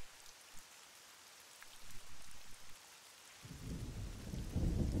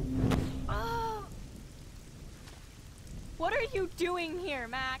 Oh. What are you doing here,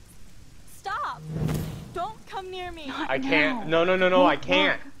 Max? Stop! Don't come near me. I can't. No, no, no, no, I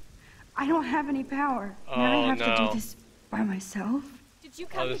can't. I don't have any power. Oh, now I have to no. do this by myself. Did you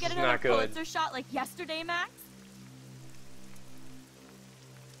come to this get is another not good. Pulitzer shot like yesterday, Max?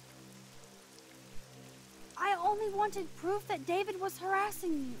 I only wanted proof that David was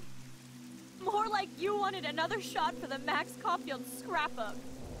harassing you. More like you wanted another shot for the Max Caulfield scrapbook.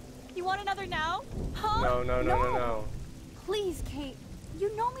 You want another now? Huh? No, no, no, no, no. Please, Kate.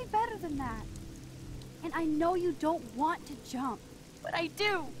 You know me better than that. And I know you don't want to jump. But I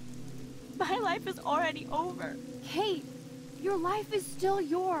do. My life is already over. Kate, your life is still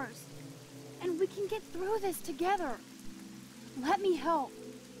yours. And we can get through this together. Let me help.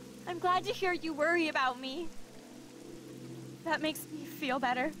 I'm glad to hear you worry about me. That makes me feel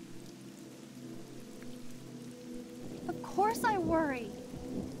better. Of course I worry.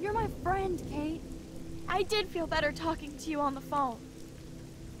 You're my friend, Kate. I did feel better talking to you on the phone.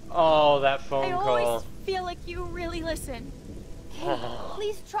 Oh, that phone I call. always feel like you really listen. Kate,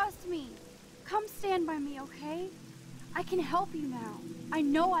 please trust me. Come stand by me, okay? I can help you now. I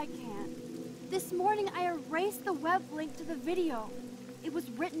know I can. This morning I erased the web link to the video. It was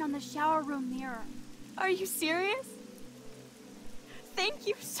written on the shower room mirror. Are you serious? Thank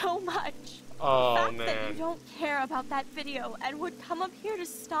you so much. Oh, the fact man. that you don't care about that video and would come up here to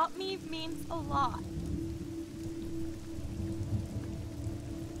stop me means a lot.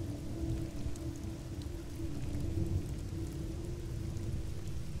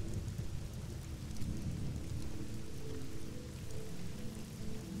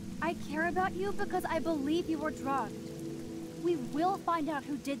 I care about you because I believe you were drugged. We will find out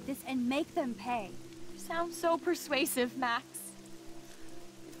who did this and make them pay. You sound so persuasive, Max.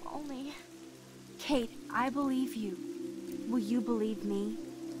 If only. Kate, I believe you. Will you believe me?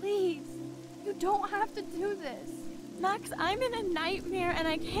 Please, you don't have to do this. Max, I'm in a nightmare and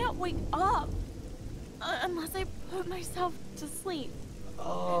I can't wake up. Unless I put myself to sleep.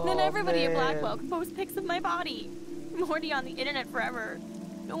 Oh, Then everybody at man. Blackwell can post pics of my body. I'm already on the internet forever.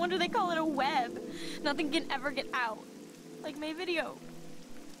 No wonder they call it a web. Nothing can ever get out. Like my video.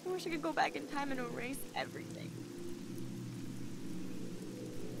 I wish I could go back in time and erase everything.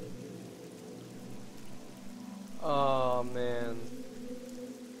 Oh, man.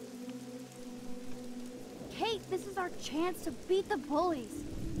 Kate, this is our chance to beat the bullies.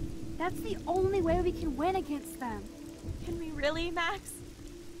 That's the only way we can win against them. Can we really, Max?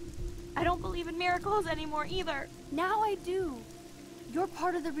 I don't believe in miracles anymore either. Now I do. You're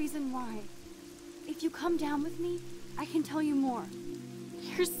part of the reason why. If you come down with me, I can tell you more.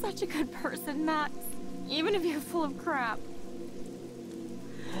 You're such a good person, Max. Even if you're full of crap.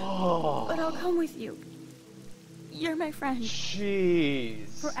 Oh. But I'll come with you. You're my friend. Jeez.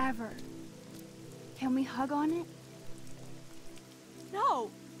 Forever. Can we hug on it?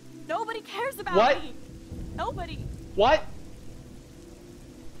 No. Nobody cares about What? me. Nobody. What?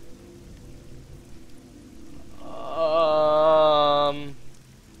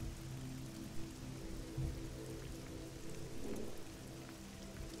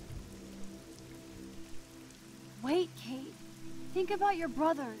 Wait, Kate. Think about your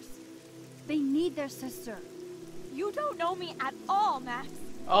brothers. They need their sister. You don't know me at all, Max.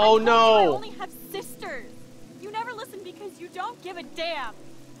 Oh, I no. only have sisters. You never listen because you don't give a damn.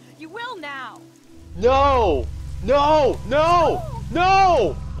 You will now. No! No! No!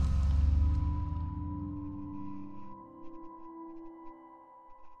 No!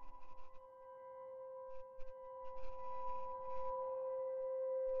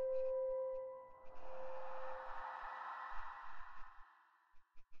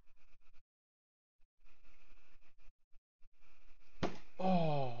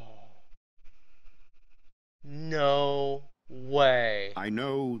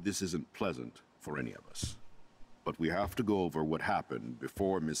 know this isn't pleasant for any of us, but we have to go over what happened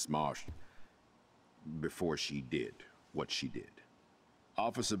before Miss Marsh... before she did what she did.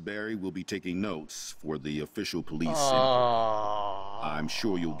 Officer Barry will be taking notes for the official police inquiry. I'm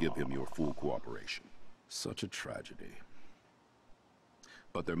sure you'll give him your full cooperation. Such a tragedy.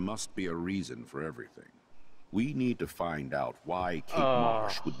 But there must be a reason for everything. We need to find out why Kate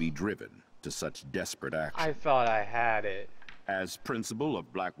Marsh would be driven to such desperate action. I thought I had it. As principal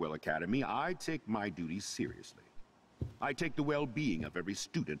of Blackwell Academy, I take my duties seriously. I take the well-being of every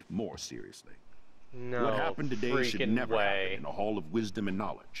student more seriously. No what happened today should never way. happen in a hall of wisdom and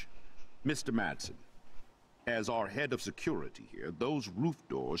knowledge. Mr. Madsen, as our head of security here, those roof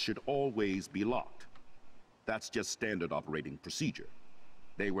doors should always be locked. That's just standard operating procedure.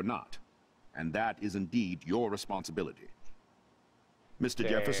 They were not, and that is indeed your responsibility. Mr.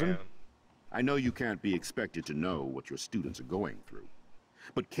 Jefferson, I know you can't be expected to know what your students are going through,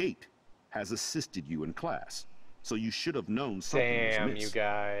 but Kate has assisted you in class, so you should have known something was Damn, amiss. you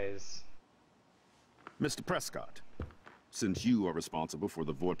guys. Mr. Prescott, since you are responsible for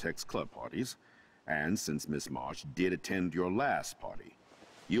the Vortex Club parties, and since Miss Marsh did attend your last party,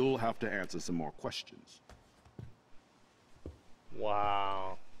 you'll have to answer some more questions.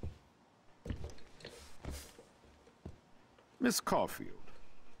 Wow. Miss Caulfield,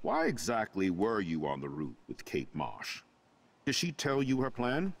 why exactly were you on the route with Kate Marsh? Did she tell you her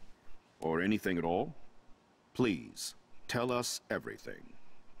plan? Or anything at all? Please, tell us everything.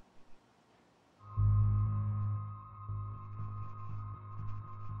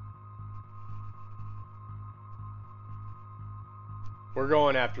 We're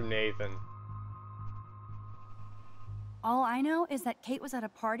going after Nathan. All I know is that Kate was at a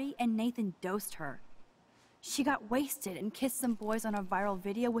party and Nathan dosed her. She got wasted and kissed some boys on a viral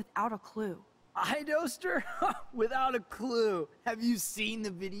video without a clue. I dosed her? Without a clue. Have you seen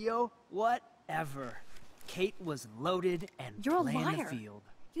the video? Whatever. Kate was loaded and You're a playing liar. the field.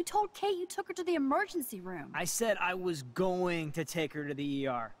 You told Kate you took her to the emergency room. I said I was going to take her to the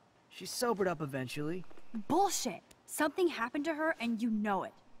ER. She sobered up eventually. Bullshit. Something happened to her and you know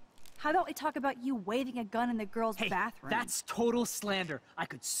it. How about we talk about you waving a gun in the girls' bathroom? That's total slander. I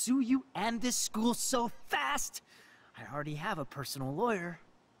could sue you and this school so fast. I already have a personal lawyer.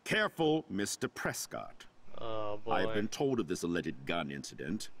 Careful, Mr. Prescott. Oh, boy. I have been told of this alleged gun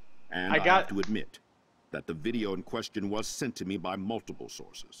incident, and I have to admit that the video in question was sent to me by multiple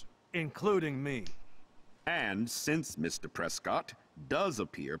sources. Including me. And since Mr. Prescott does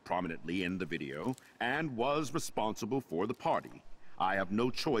appear prominently in the video and was responsible for the party, I have no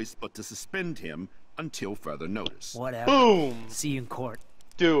choice but to suspend him until further notice. Whatever. Boom! See you in court.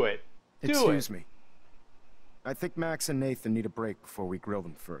 Do it. Excuse me. I think Max and Nathan need a break before we grill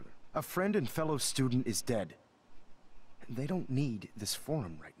them further. A friend and fellow student is dead. They don't need this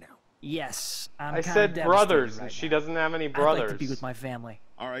forum right now. Yes, I'm I kinda said devastated brothers, right and she now. doesn't have any I'd brothers. like to be with my family.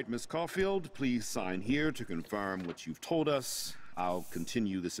 All right, Miss Caulfield, please sign here to confirm what you've told us. I'll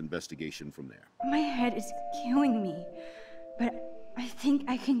continue this investigation from there. My head is killing me, but I think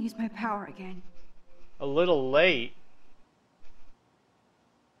I can use my power again. A little late.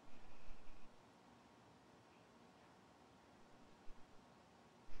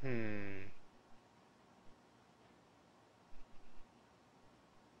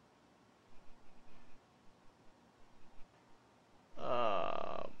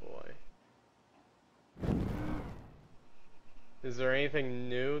 Oh, boy. Is there anything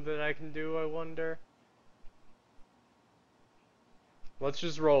new that I can do, I wonder? Let's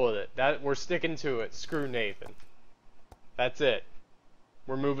just roll with it. We're sticking to it. Screw Nathan. That's it.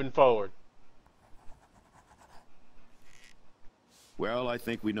 We're moving forward. Well, I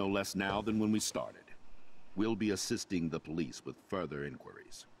think we know less now than when we started. We'll be assisting the police with further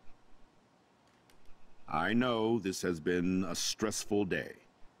inquiries. I know this has been a stressful day.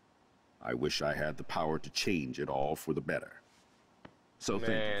 I wish I had the power to change it all for the better. So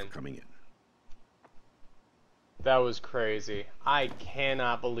thank you for coming in. That was crazy. I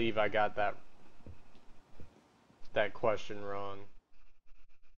cannot believe I got that question wrong.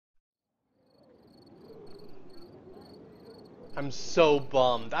 I'm so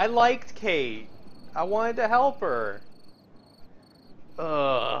bummed. I liked Kate. I wanted to help her.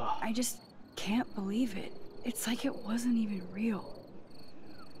 Ugh. I just can't believe it. It's like it wasn't even real.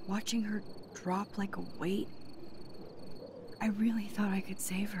 Watching her drop like a weight, I really thought I could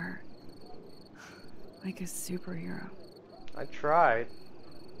save her. Like a superhero. I tried.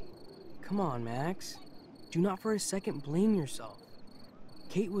 Come on, Max. Do not for a second blame yourself.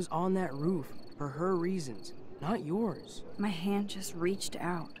 Kate was on that roof for her reasons, not yours. My hand just reached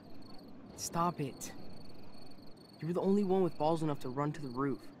out. Stop it. You were the only one with balls enough to run to the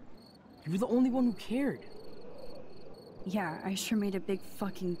roof. You were the only one who cared. Yeah, I sure made a big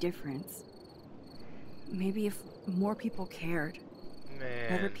fucking difference. Maybe if more people cared.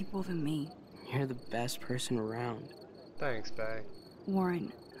 Better Man. people than me. You're the best person around. Thanks, Bay.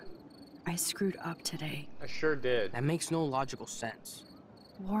 Warren, I screwed up today. I sure did. That makes no logical sense.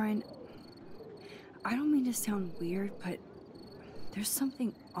 Warren, I don't mean to sound weird, but there's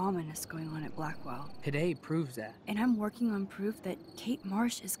something ominous going on at Blackwell. Today proves that. And I'm working on proof that Kate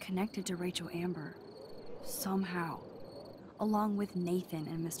Marsh is connected to Rachel Amber. Somehow. Along with Nathan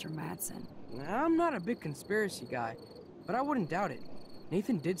and Mr. Madsen. I'm not a big conspiracy guy, but I wouldn't doubt it.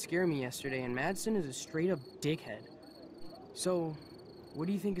 Nathan did scare me yesterday, and Madsen is a straight-up dickhead. So, what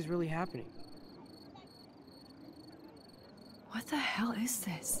do you think is really happening? What the hell is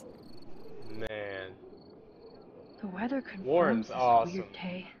this? Man. The weather confirms Warren's this awesome. weird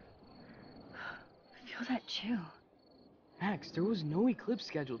day. Feel that chill. Max, there was no eclipse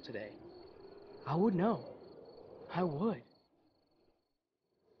scheduled today. I would know. I would.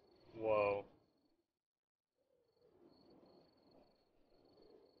 Whoa.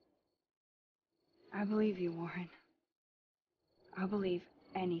 I believe you, Warren. I'll believe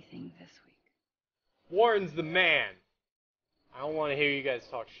anything this week. Warren's the man. I don't want to hear you guys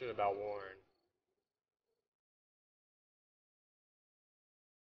talk shit about Warren.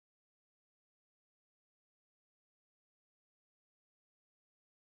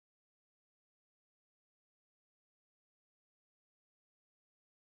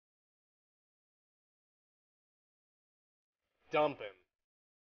 Dump him.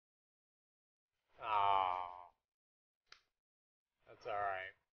 Ah. That's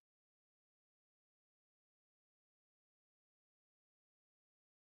alright.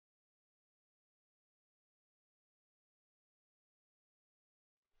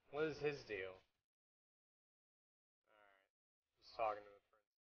 What is his deal? Alright. Just talking to the friend.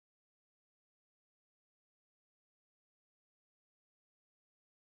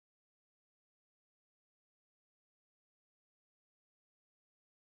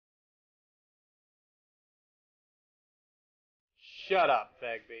 Shut up,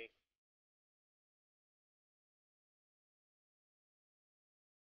 Begbie.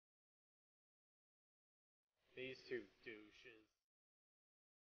 These two douches.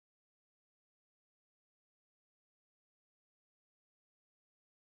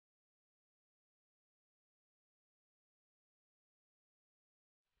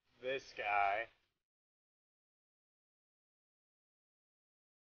 This guy.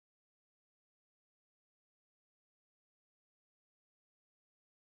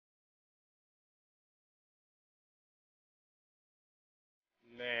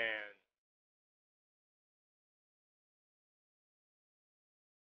 Man.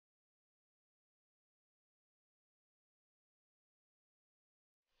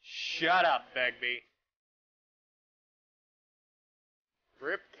 Shut up, Begbie.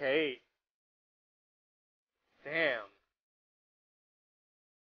 Rip Kate. Damn.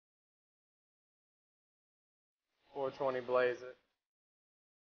 420 blaze it.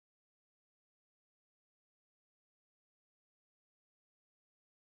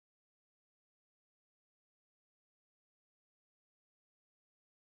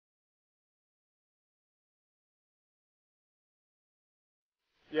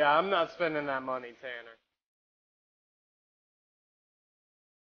 Yeah, I'm not spending that money, Tanner.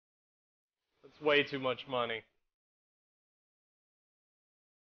 That's way too much money.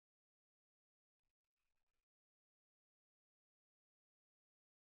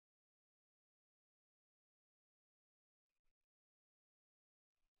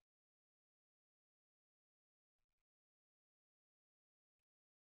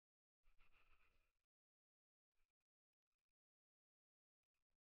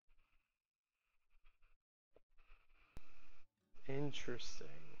 Interesting.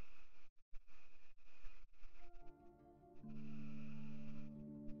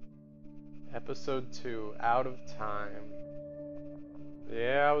 Episode 2, Out of Time.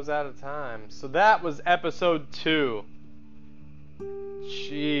 Yeah, I was out of time. So that was episode 2.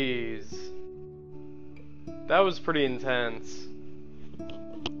 Jeez. That was pretty intense.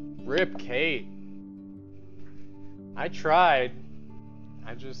 Rip Kate. I tried.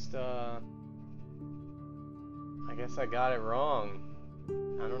 I just, I guess I got it wrong.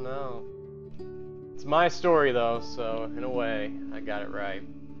 I don't know. It's my story though, so in a way, I got it right.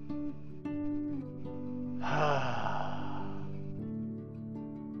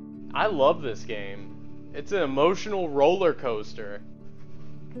 I love this game. It's an emotional roller coaster.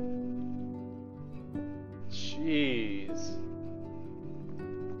 Jeez.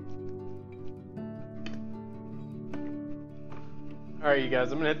 Alright, you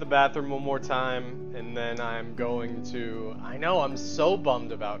guys, I'm gonna hit the bathroom one more time, and then I'm going to... I know, I'm so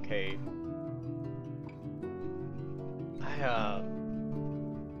bummed about Kate.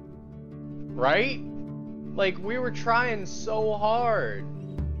 Right? Like, we were trying so hard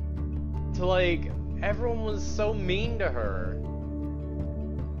to, like, everyone was so mean to her.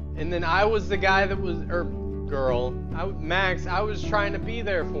 And then I was the guy that was, or girl, Max, I was trying to be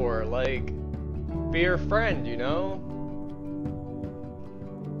there for her, like, be her friend, you know?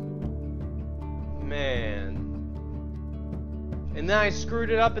 Man. And then I screwed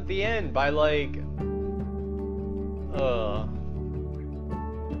it up at the end by, like,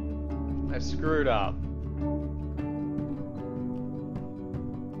 I screwed up.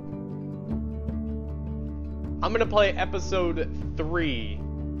 I'm gonna play episode 3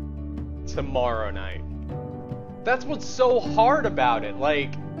 tomorrow night. That's what's so hard about it.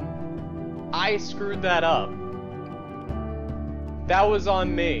 Like, I screwed that up. That was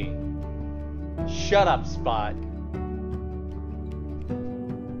on me. Shut up, Spot.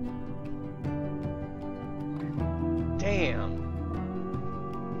 Damn.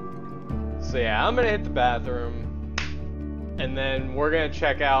 So yeah, I'm gonna hit the bathroom, and then we're gonna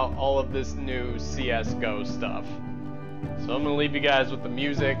check out all of this new CSGO stuff. So I'm gonna leave you guys with the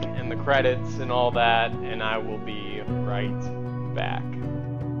music and the credits and all that, and I will be right back.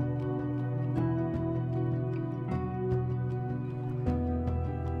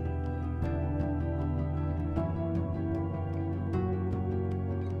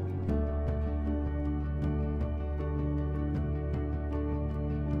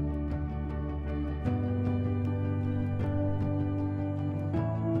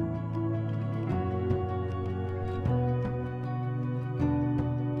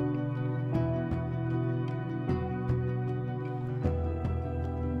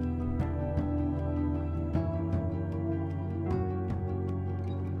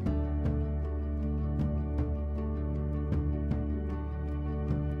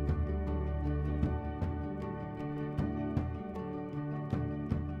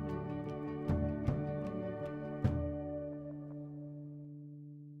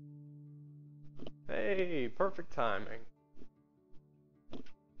 Hey, perfect timing.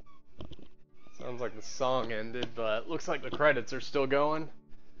 Sounds like the song ended, but looks like the credits are still going.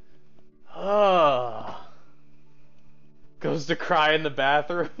 Goes to cry in the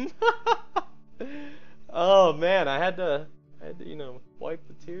bathroom. Oh man, I had to, you know, wipe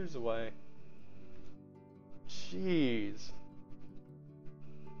the tears away. Jeez.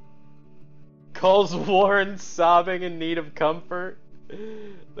 Calls Warren sobbing in need of comfort.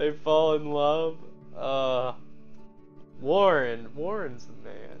 They fall in love. Warren's the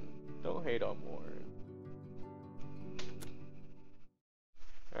man. Don't hate on Warren.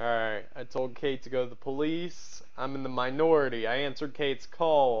 Alright, I told Kate to go to the police. I'm in the minority. I answered Kate's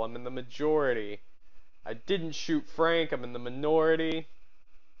call. I'm in the majority. I didn't shoot Frank. I'm in the minority.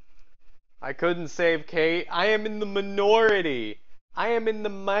 I couldn't save Kate. I am in the minority. I am in the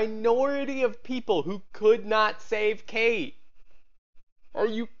minority of people who could not save Kate. Are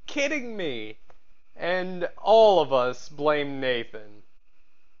you kidding me? And all of us blame Nathan.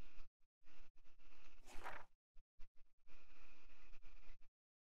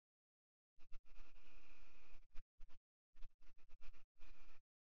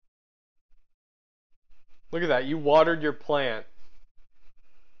 Look at that, you watered your plant.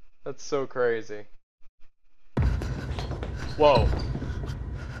 That's so crazy. Whoa.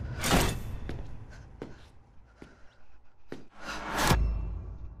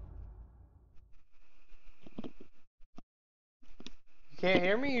 You can't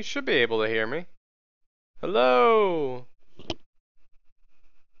hear me? You should be able to hear me. Hello!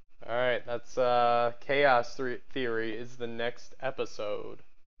 Alright, that's Chaos Theory is the next episode.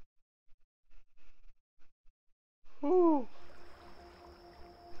 Whew.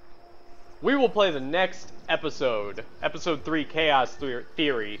 We will play the next episode, episode 3, Chaos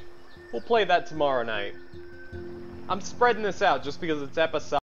Theory. We'll play that tomorrow night. I'm spreading this out just because it's episodic.